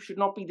 that loop should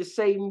not be the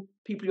same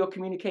people you're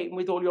communicating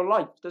with all your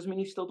life. Doesn't mean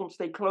you still don't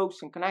stay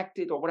close and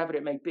connected or whatever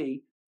it may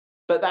be,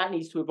 but that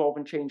needs to evolve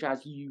and change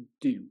as you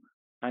do,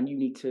 and you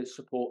need to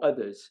support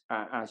others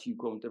as you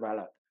grow and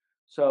develop.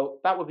 So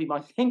that would be my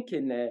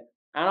thinking there.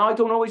 And I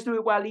don't always do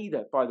it well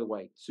either, by the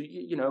way. So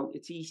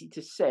it's easy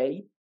to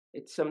say,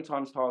 it's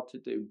sometimes hard to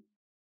do.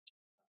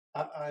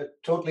 I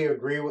totally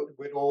agree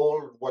with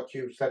all what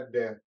you said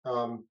there,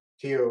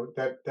 Theo,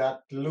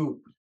 that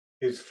loop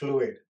is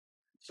fluid.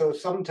 So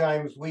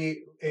sometimes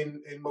we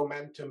in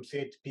momentum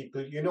say to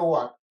people, you know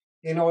what,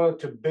 in order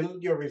to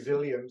build your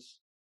resilience,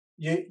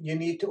 you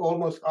need to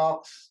almost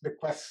ask the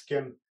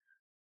question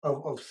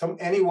of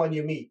anyone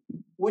you meet,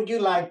 would you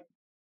like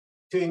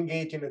to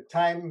engage in a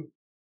time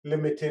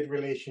limited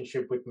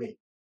relationship with me.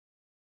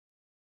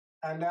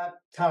 And that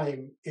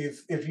time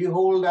is, if you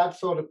hold that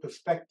sort of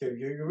perspective,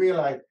 you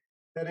realize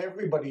that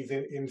everybody's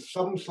in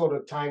some sort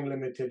of time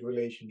limited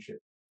relationship.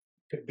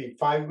 Could be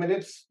 5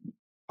 minutes,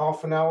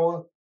 half an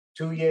hour,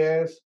 2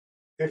 years,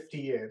 50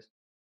 years,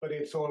 but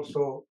it's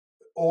also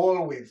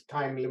always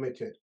time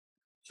limited.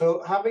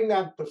 So having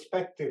that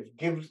perspective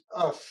gives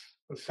us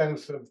a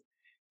sense of,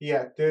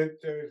 yeah,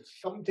 there's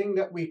something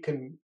that we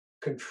can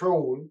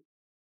control,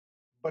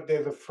 but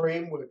there's a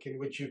framework in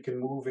which you can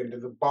move in,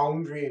 there's a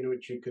boundary in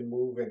which you can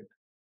move in.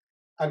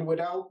 And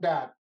without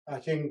that, I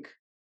think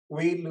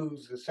we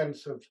lose the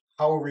sense of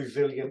how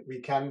resilient we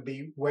can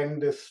be when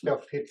this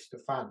stuff hits the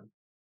fan.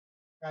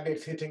 And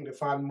it's hitting the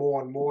fan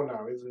more and more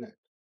now, isn't it?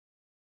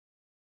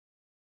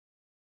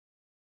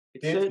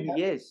 It The, the,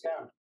 certainly is.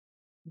 yeah.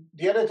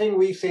 The other thing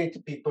we say to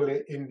people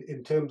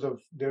in terms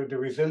of the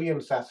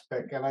resilience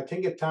aspect, and I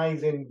think it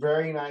ties in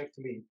very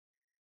nicely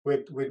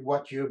with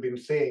what you've been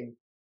saying,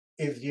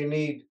 is you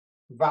need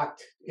VAT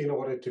in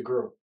order to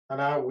grow.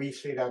 And we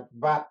say that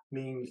VAT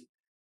means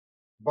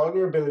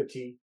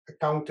vulnerability,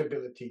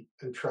 accountability,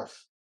 and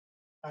trust.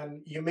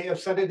 And you may have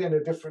said it in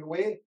a different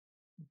way,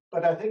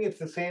 but I think it's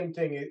the same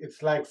thing.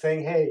 It's like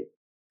saying, hey,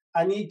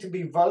 I need to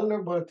be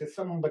vulnerable to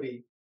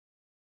somebody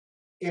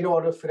in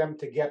order for them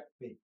to get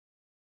me.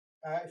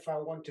 If I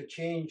want to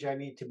change, I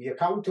need to be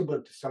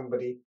accountable to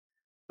somebody.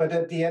 But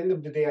at the end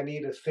of the day, I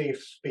need a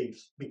safe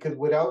space, because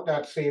without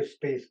that safe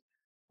space,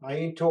 I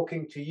ain't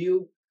talking to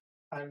you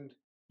and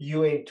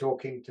you ain't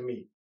talking to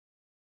me.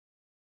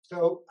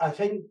 So I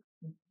think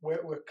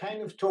we're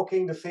kind of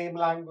talking the same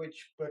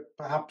language, but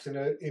perhaps in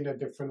a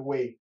different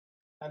way.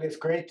 And it's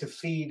great to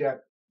see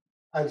that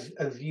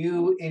as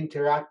you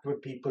interact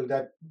with people,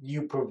 that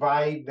you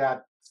provide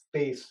that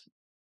space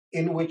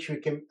in which we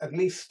can at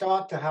least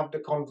start to have the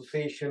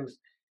conversations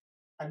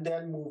and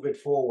then move it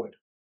forward.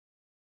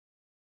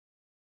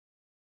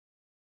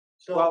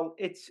 So Well,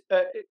 it's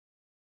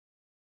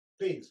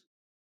please.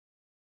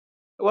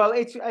 well,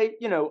 it's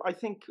you know, I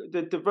think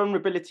the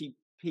vulnerability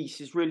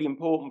piece is really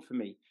important for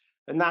me,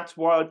 and that's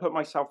why I put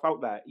myself out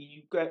there.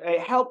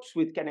 It helps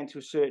with getting to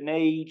a certain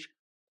age,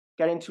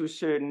 getting to a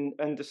certain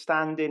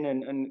understanding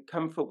and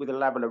comfort with a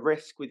level of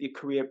risk with your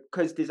career,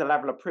 because there's a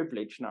level of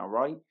privilege now,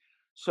 right?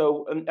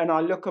 So, and I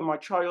look at my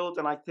child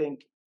and I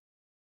think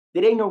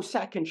there ain't no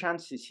second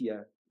chances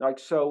here. Like,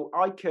 so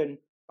I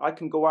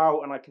can go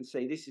out and I can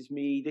say, this is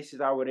me, this is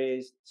how it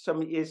is.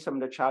 Here's some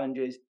of the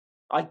challenges.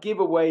 I give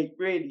away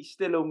really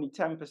still only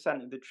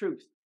 10% of the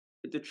truth.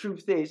 But the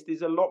truth is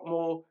there's a lot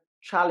more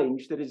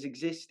challenge that has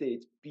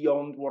existed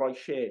beyond what I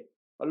share.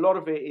 A lot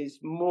of it is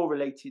more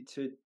related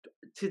to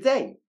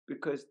today,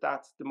 because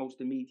that's the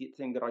most immediate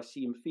thing that I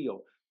see and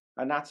feel.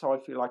 And that's how I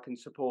feel I can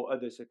support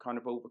others at kind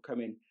of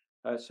overcoming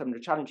some of the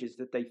challenges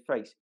that they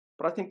face.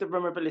 But I think the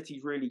vulnerability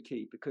is really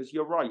key, because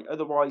you're right.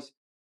 Otherwise,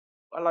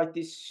 like,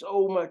 there's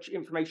so much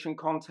information,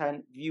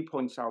 content,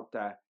 viewpoints out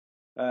there,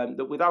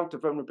 that without the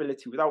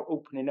vulnerability, without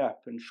opening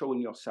up and showing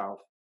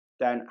yourself,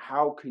 then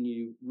how can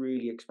you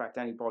really expect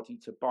anybody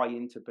to buy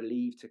in, to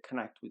believe, to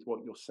connect with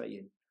what you're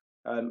saying?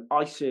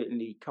 I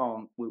certainly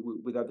can't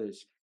with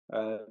others.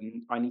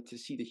 I need to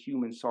see the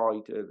human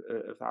side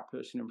of that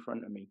person in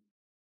front of me.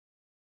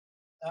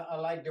 I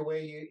like the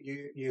way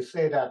you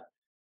say that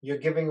you're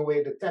giving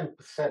away the 10%,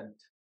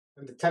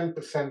 and the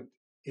 10%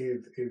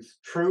 is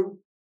true,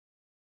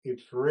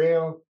 it's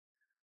real,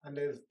 and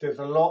there's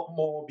a lot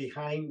more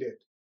behind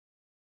it.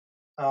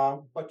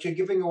 But you're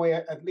giving away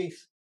at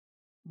least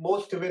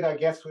most of it, I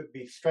guess, would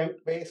be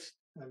strength based,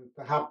 and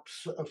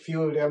perhaps a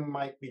few of them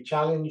might be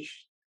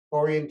challenge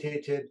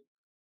orientated.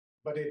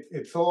 But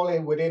it's all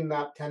in within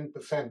that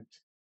 10%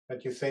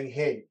 that you're saying,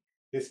 hey,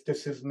 this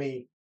is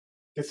me,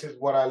 this is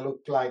what I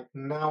look like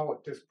now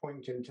at this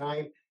point in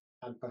time,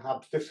 and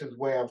perhaps this is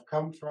where I've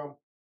come from,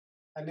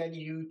 and then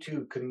you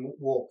too can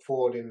walk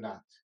forward in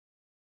that.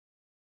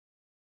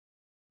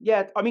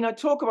 Yeah, I mean, I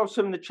talk about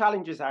some of the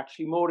challenges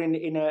actually more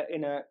in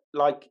a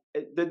like,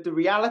 the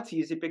reality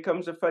is it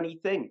becomes a funny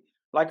thing.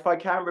 Like, if I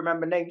can't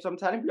remember names, I'm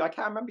telling you I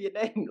can't remember your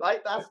name.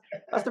 Like,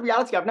 that's the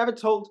reality. I've never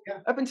told Yeah,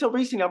 Up until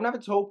recently. I've never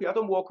told people. I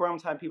don't walk around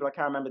telling people I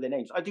can't remember their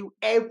names. I do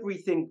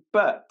everything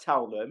but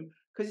tell them,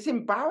 because it's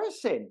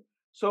embarrassing.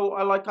 So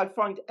I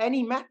find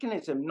any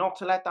mechanism not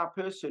to let that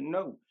person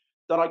know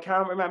that I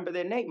can't remember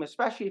their name,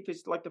 especially if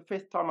it's like the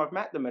fifth time I've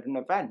met them at an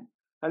event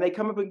and they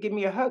come up and give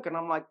me a hug and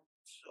I'm like,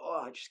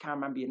 oh, I just can't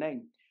remember your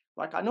name.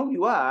 Like, I know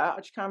you are, I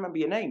just can't remember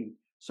your name.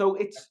 So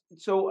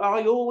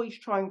I always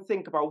try and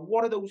think about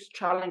what are those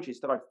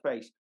challenges that I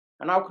face,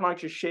 and how can I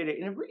just share it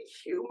in a really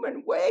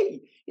human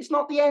way. It's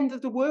not the end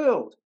of the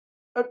world.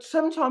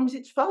 Sometimes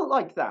it's felt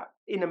like that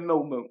in a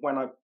moment when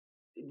I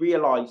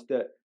realised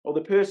that, or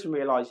the person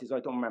realises I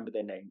don't remember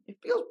their name. It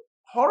feels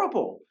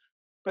horrible,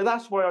 but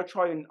that's why I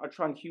try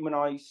and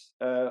humanise,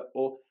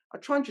 or I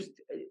try and just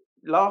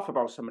laugh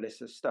about some of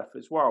this stuff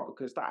as well,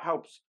 because that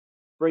helps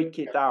break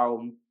it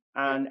down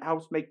yeah, and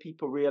helps make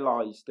people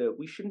realize that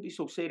we shouldn't be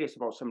so serious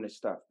about some of this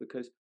stuff,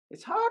 because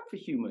it's hard for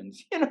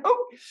humans,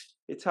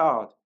 it's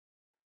hard.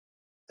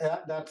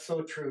 that's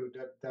so true.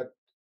 That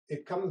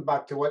it comes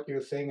back to what you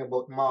were saying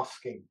about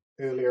masking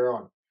earlier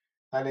on.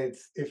 And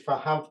it's, if I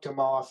have to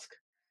mask,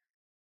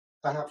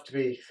 I have to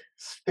be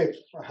stiff.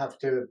 I have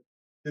to,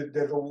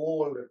 there's a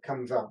wall that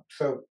comes up.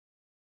 So,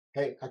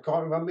 hey, I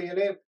can't remember your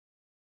name.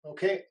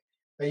 Okay.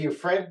 Are you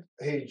Fred?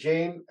 Are you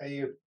Jane? Are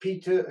you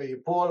Peter? Are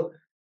you Paul?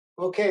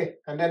 Okay.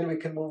 And then we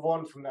can move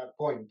on from that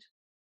point.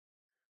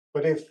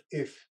 But if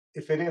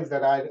it is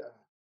that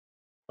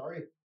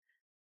sorry,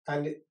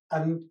 and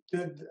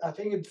I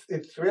think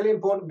it's really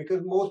important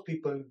because most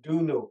people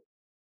do know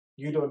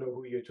you don't know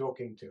who you're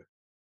talking to.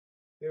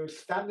 They will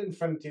stand in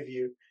front of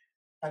you,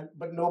 and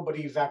but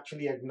nobody's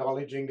actually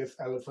acknowledging this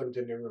elephant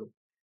in the room.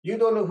 You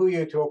don't know who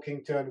you're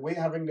talking to, and we're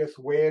having this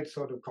weird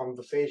sort of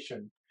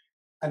conversation,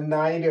 and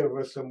neither of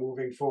us are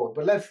moving forward.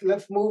 But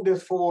let's move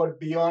this forward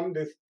beyond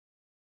this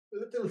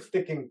little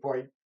sticking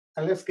point,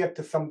 and let's get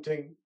to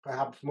something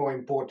perhaps more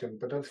important.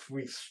 But if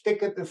we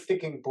stick at the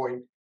sticking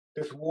point,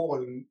 this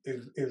wall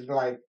is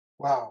like,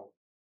 wow,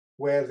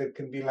 whereas it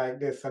can be like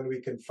this, and we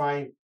can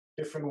find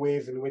different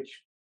ways in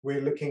which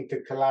we're looking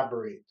to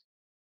collaborate.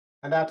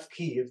 And that's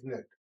key, isn't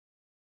it?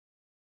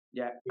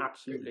 Yeah, To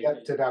absolutely.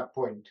 get to that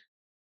point.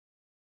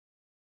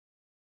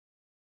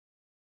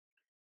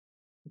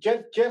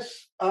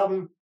 Just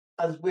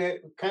as we're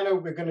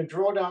going to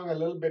draw down a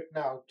little bit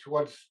now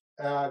towards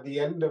the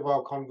end of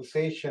our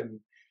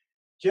conversation.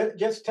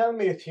 Just tell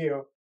me,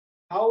 Theo,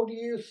 how do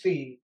you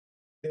see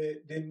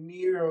the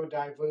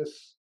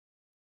neurodiverse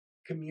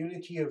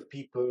community of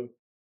people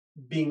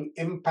being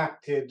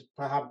impacted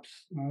perhaps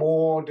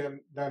more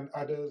than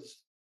others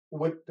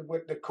with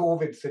the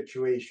COVID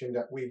situation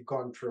that we've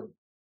gone through?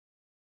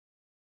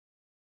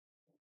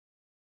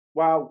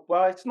 Wow.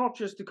 Well, it's not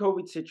just the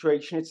COVID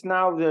situation. It's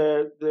now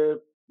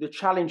the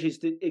challenges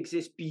that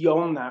exist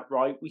beyond that,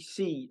 right? We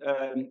see,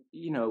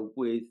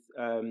 with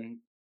uh,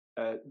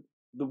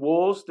 the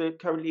wars that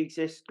currently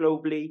exist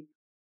globally,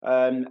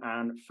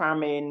 and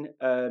famine,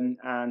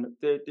 and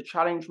the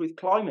challenge with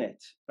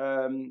climate,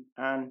 and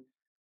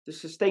the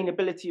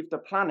sustainability of the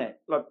planet.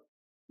 Like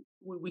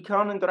we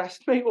can't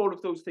underestimate all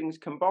of those things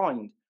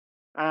combined.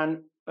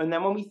 And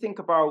then when we think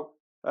about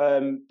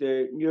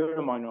the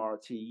neuro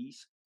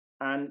minorities,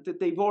 and that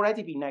they've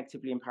already been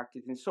negatively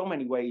impacted in so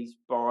many ways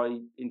by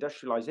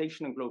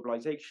industrialization and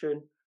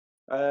globalization,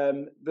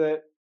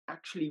 that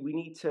actually we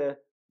need to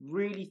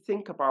really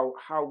think about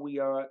how we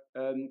are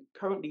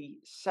currently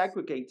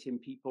segregating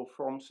people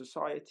from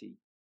society.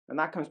 And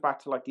that comes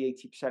back to like the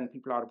 80% of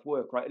people out of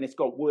work, right? And it's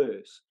got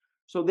worse.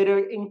 So there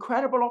are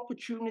incredible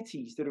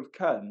opportunities that have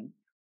come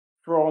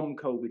from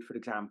COVID, for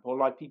example,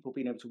 like people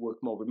being able to work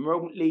more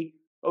remotely.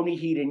 Only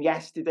hearing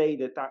yesterday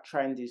that that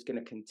trend is going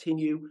to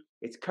continue.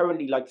 It's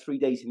currently like 3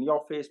 days in the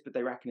office, but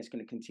they reckon it's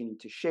going to continue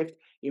to shift.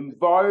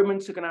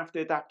 Environments are going to have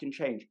to adapt and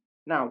change.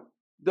 Now,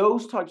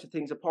 those types of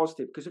things are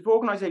positive because if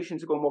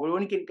organizations are going, well, we're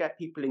only going to get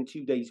people in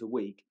 2 days a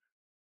week,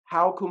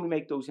 how can we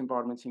make those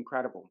environments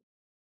incredible?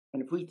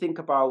 And if we think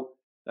about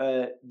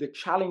the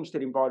challenge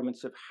that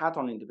environments have had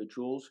on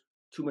individuals,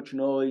 too much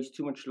noise,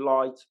 too much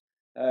light,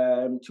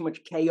 too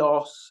much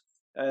chaos,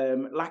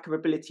 lack of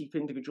ability for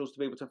individuals to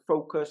be able to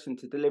focus and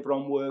to deliver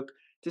on work,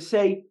 to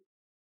say,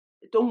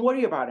 don't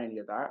worry about any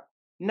of that.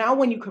 Now,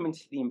 when you come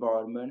into the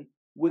environment,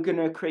 we're going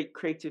to create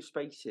creative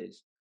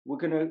spaces. We're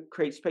going to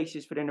create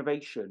spaces for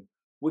innovation.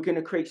 We're going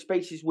to create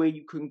spaces where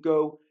you can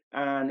go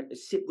and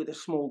sit with a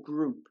small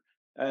group,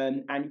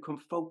 and you can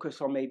focus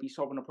on maybe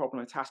solving a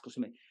problem, a task, or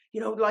something.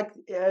 Like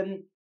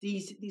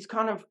these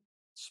kind of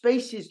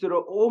spaces that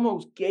are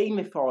almost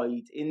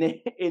gamified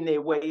in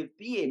their way of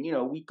being.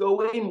 We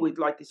go in with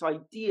like this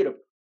idea of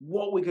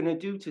what we're going to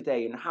do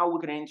today and how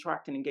we're going to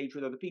interact and engage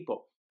with other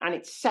people, and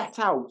it's set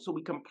out so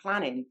we can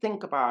plan it and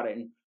think about it,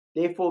 and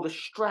therefore the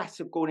stress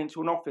of going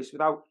into an office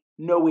without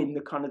knowing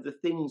the kind of the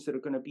things that are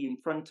going to be in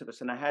front of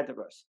us and ahead of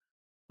us,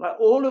 like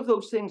all of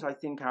those things I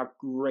think have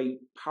great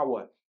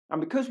power.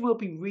 And because we'll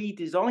be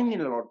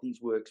redesigning a lot of these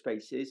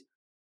workspaces,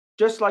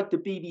 just like the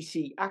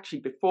BBC actually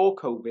before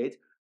COVID,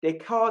 their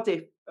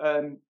Cardiff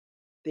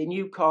their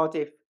new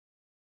Cardiff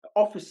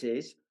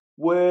offices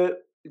were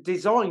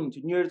designed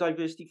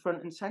neurodiversity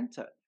front and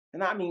center.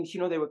 And that means,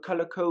 they were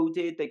color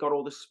coded, they got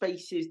all the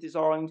spaces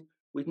designed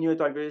with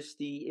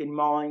neurodiversity in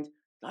mind.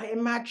 I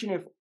imagine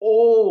if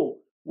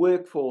all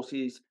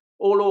workforces,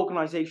 all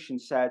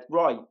organizations said,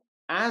 right,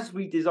 as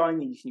we design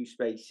these new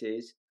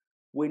spaces,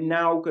 we're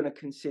now going to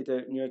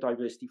consider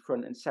neurodiversity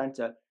front and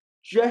center,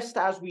 just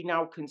as we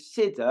now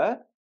consider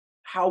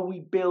how we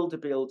build a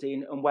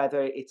building and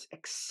whether it's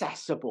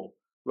accessible,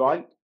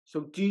 right?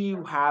 So do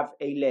you have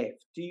a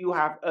lift? Do you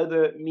have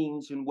other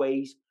means and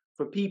ways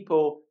for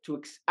people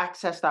to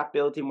access that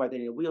building, whether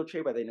in a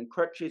wheelchair, whether in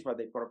crutches, whether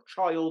they've got a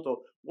child, or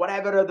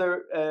whatever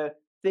other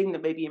thing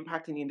that may be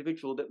impacting the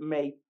individual that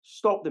may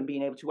stop them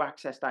being able to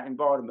access that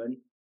environment?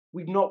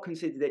 We've not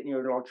considered it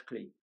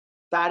neurologically.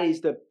 That is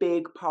the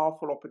big,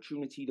 powerful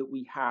opportunity that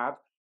we have,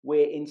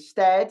 where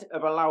instead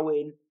of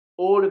allowing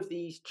all of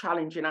these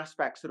challenging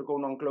aspects that are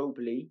going on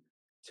globally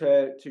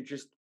to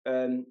just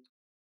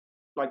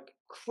like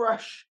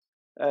crush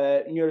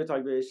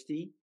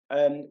neurodiversity,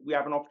 we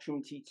have an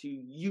opportunity to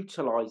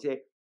utilize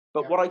it.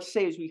 But Yeah. what I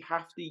say is we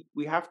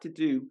have to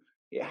do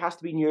it has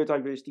to be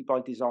neurodiversity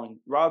by design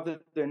rather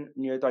than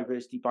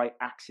neurodiversity by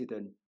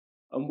accident.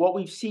 And what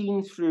we've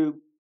seen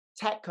through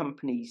tech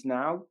companies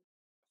now,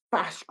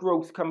 fast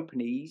growth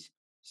companies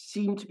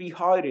seem to be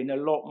hiring a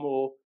lot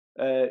more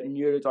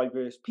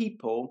neurodiverse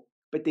people,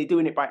 but they're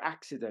doing it by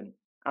accident.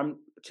 And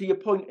to your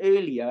point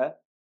earlier,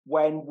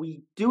 when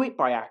we do it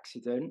by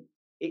accident,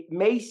 it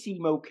may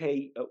seem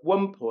okay at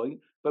one point,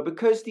 but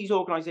because these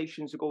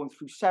organizations are going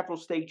through several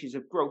stages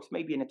of growth,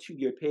 maybe in a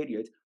 2-year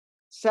period,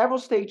 several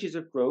stages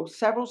of growth,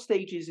 several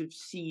stages of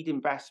seed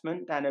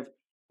investment, and of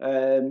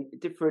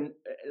different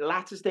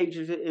latter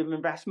stages of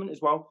investment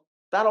as well,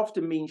 that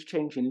often means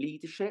changing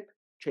leadership,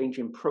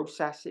 changing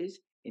processes,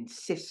 in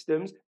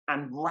systems,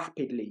 and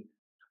rapidly.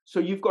 So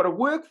you've got a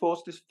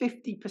workforce that's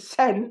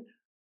 50%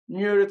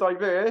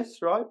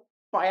 neurodiverse, right,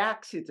 by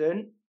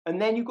accident,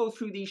 and then you go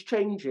through these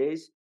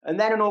changes, and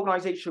then an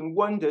organization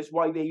wonders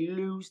why they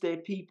lose their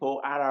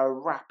people at a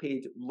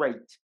rapid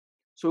rate.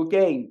 So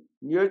again,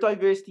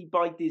 neurodiversity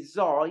by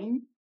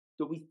design,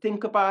 that we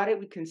think about it,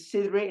 we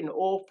consider it in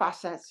all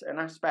facets and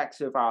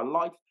aspects of our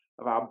life,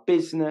 of our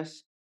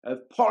business,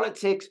 of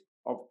politics,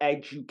 of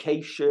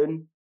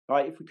education,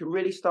 right? If we can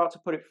really start to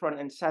put it front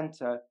and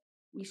center,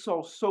 we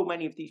solve so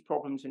many of these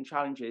problems and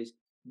challenges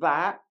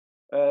that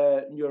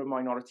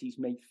neurominorities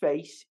may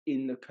face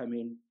in the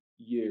coming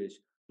years.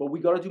 But we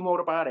got to do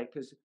more about it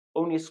because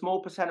only a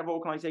small percent of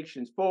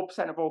organizations,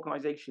 4% of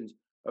organizations,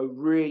 are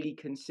really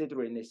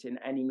considering this in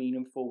any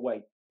meaningful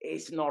way.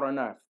 It's not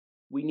enough.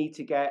 We need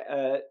to get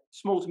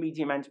small to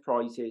medium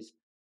enterprises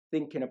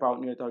thinking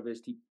about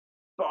neurodiversity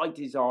by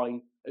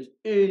design as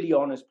early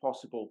on as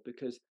possible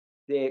because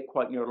they're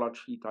quite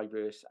neurologically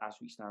diverse as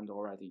we stand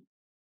already.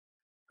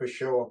 For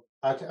sure.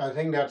 I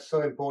think that's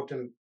so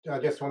important. I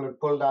just want to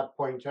pull that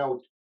point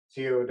out,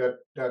 Theo,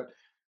 that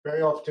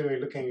very often we're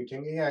looking and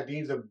thinking, yeah,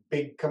 these are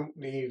big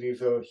companies,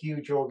 these are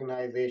huge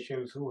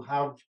organizations who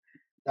have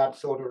that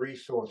sort of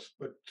resource.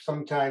 But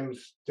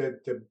sometimes the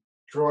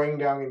drawing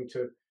down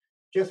into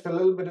just a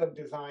little bit of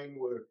design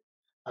work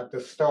at the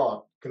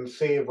start can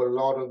save a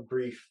lot of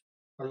grief,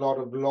 a lot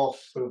of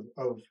loss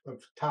of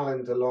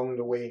talent along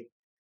the way.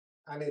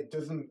 And it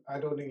doesn't, I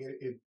don't think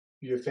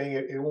you're saying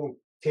it won't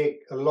take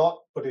a lot,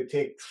 but it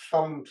takes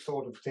some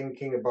sort of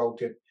thinking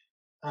about it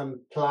and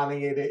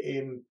planning it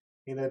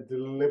in a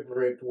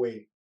deliberate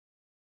way,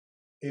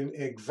 in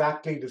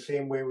exactly the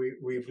same way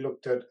we've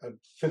looked at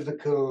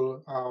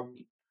physical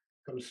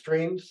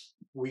constraints.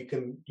 We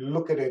can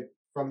look at it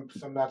from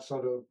that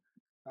sort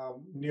of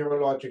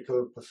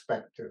neurological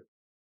perspective.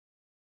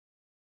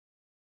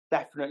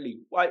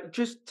 Definitely. Like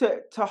just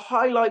to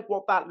highlight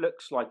what that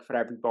looks like for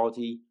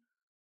everybody,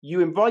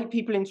 you invite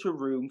people into a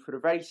room for a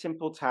very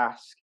simple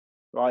task,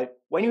 right?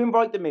 When you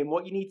invite them in,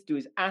 what you need to do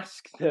is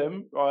ask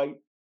them, right?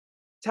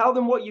 Tell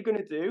them what you're going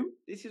to do.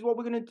 This is what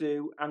we're going to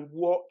do, and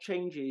what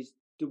changes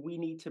do we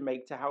need to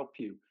make to help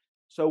you.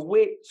 So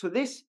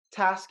this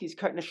task is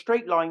cutting a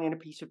straight line in a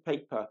piece of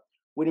paper.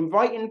 We're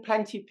inviting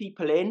plenty of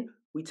people in.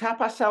 We tap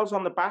ourselves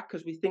on the back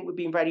because we think we're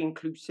being very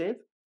inclusive.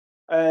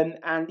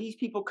 And these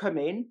people come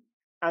in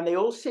and they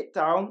all sit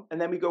down, and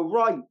then we go,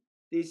 right,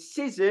 there's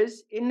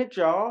scissors in the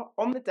jar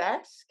on the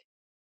desk.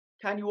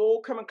 Can you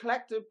all come and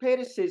collect a pair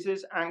of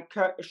scissors and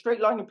cut a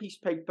straight line and piece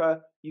of paper?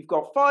 You've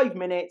got 5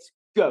 minutes,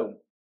 go.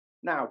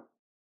 Now,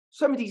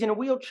 somebody's in a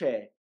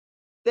wheelchair.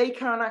 They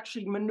can't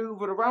actually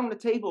maneuver around the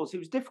tables. It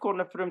was difficult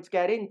enough for them to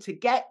get in to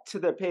get to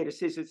the pair of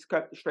scissors to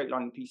cut the straight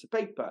line and piece of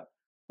paper.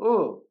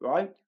 Oh,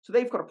 right. So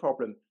they've got a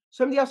problem.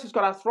 Somebody else has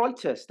got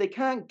arthritis. They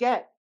can't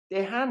get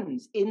their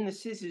hands in the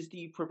scissors that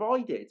you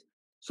provided.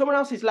 Someone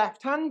else is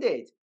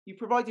left-handed. You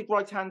provided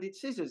right-handed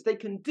scissors. They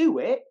can do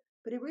it,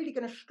 but they're really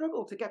going to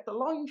struggle to get the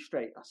line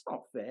straight. That's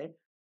not fair.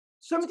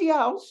 Somebody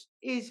else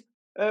is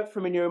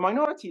from a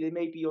neurominority. They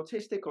may be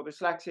autistic or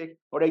dyslexic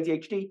or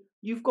ADHD.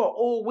 You've got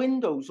all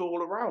windows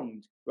all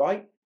around,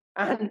 right?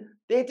 And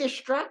they're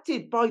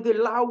distracted by the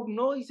loud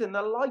noise and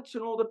the lights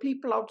and all the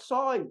people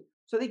outside.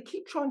 So they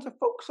keep trying to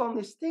focus on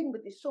this thing,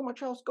 but there's so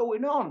much else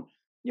going on.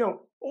 You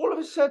know, all of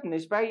a sudden,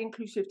 this very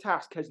inclusive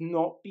task has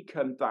not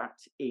become that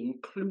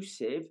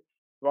inclusive,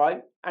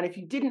 right? And if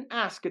you didn't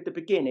ask at the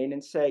beginning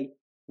and say,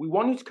 we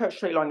want you to cut a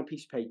straight line on a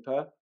piece of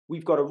paper,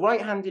 we've got a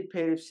right-handed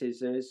pair of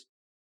scissors,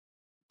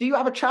 do you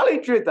have a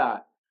challenge with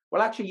that?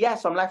 Well, actually,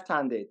 yes, I'm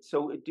left-handed.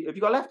 So have you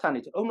got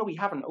left-handed? Oh no, we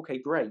haven't. Okay,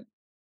 great.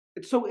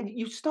 So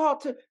you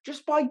start to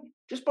just by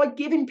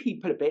giving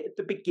people a bit at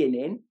the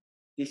beginning.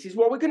 This is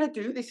what we're going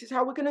to do. This is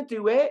how we're going to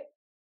do it.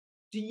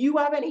 Do you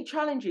have any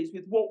challenges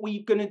with what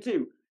we're going to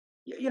do?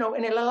 You know,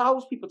 and it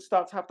allows people to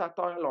start to have that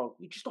dialogue.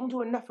 We just don't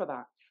do enough of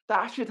that.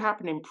 That should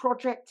happen in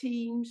project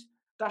teams.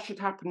 That should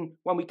happen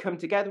when we come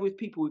together with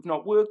people we've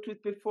not worked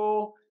with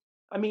before.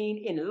 I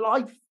mean, in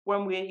life,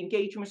 when we're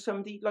engaging with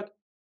somebody, like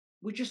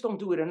we just don't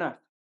do it enough.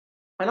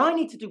 And I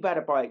need to do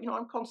better by it. You know,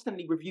 I'm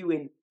constantly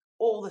reviewing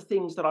all the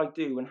things that I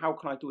do and how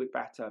can I do it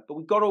better. But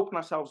we've got to open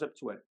ourselves up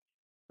to it.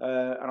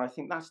 And I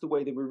think that's the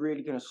way that we're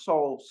really going to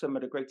solve some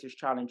of the greatest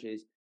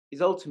challenges is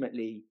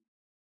ultimately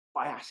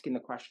by asking the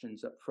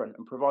questions up front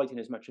and providing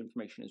as much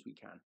information as we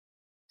can.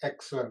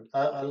 Excellent.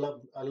 I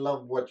love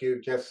what you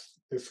just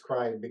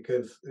described,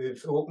 because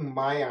it's opened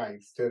my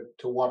eyes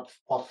to what's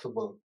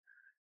possible.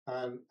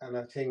 And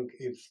I think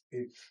it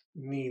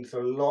needs a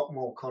lot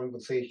more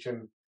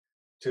conversation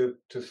to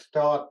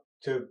start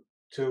to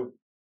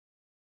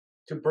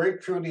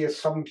break through the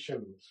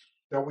assumptions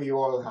that we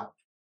all have.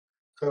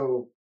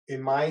 So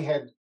in my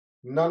head,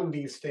 none of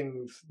these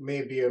things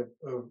may be of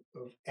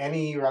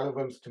any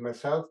relevance to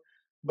myself,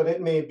 but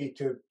it may be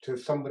to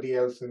somebody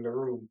else in the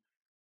room.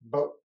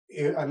 But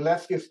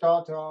unless you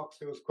start to ask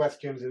those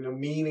questions in a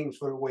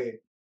meaningful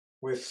way,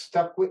 we're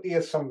stuck with the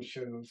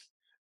assumptions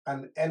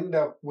and end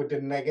up with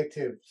the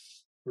negative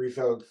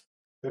results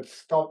that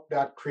stop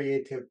that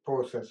creative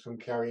process from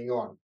carrying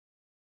on.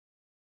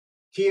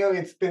 Theo,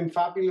 it's been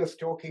fabulous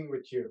talking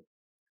with you.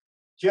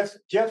 Just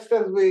as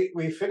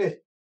we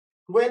finished,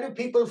 where do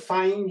people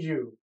find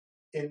you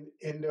in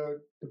the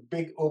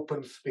big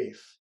open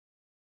space?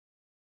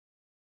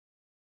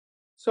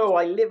 So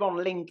I live on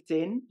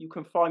LinkedIn. You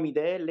can find me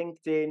there,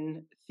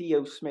 LinkedIn,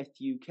 Theo Smith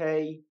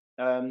UK.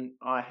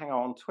 I hang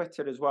out on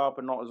Twitter as well,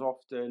 but not as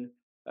often.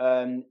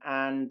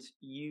 And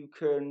you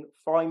can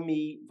find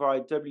me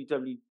via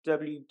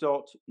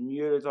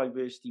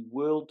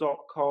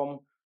www.neurodiversityworld.com.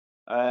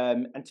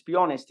 And to be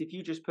honest, if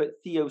you just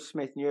put Theo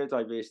Smith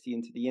Neurodiversity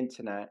into the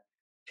internet,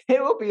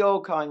 there will be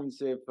all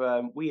kinds of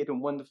weird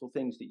and wonderful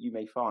things that you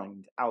may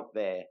find out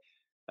there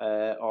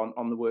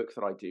on the work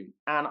that I do.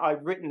 And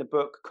I've written the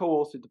book,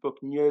 co-authored the book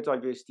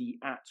Neurodiversity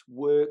at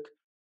Work,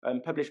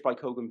 published by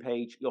Kogan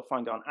Page. You'll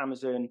find it on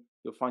Amazon.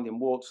 You'll find it in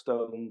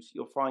Waterstones.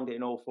 You'll find it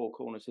in all four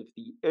corners of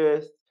the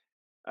earth.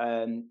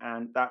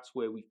 And that's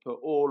where we've put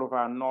all of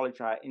our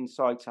knowledge, our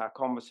insights, our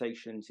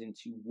conversations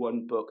into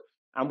one book.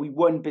 And we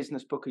won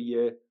Business Book a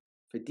Year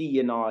for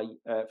D&I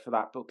for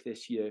that book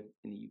this year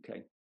in the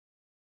UK.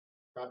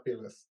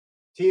 Fabulous.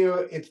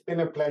 Theo, it's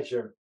been a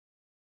pleasure.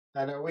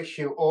 And I wish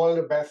you all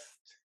the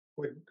best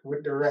with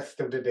the rest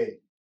of the day.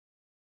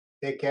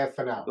 Take care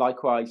for now.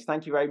 Likewise.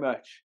 Thank you very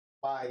much.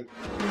 Bye.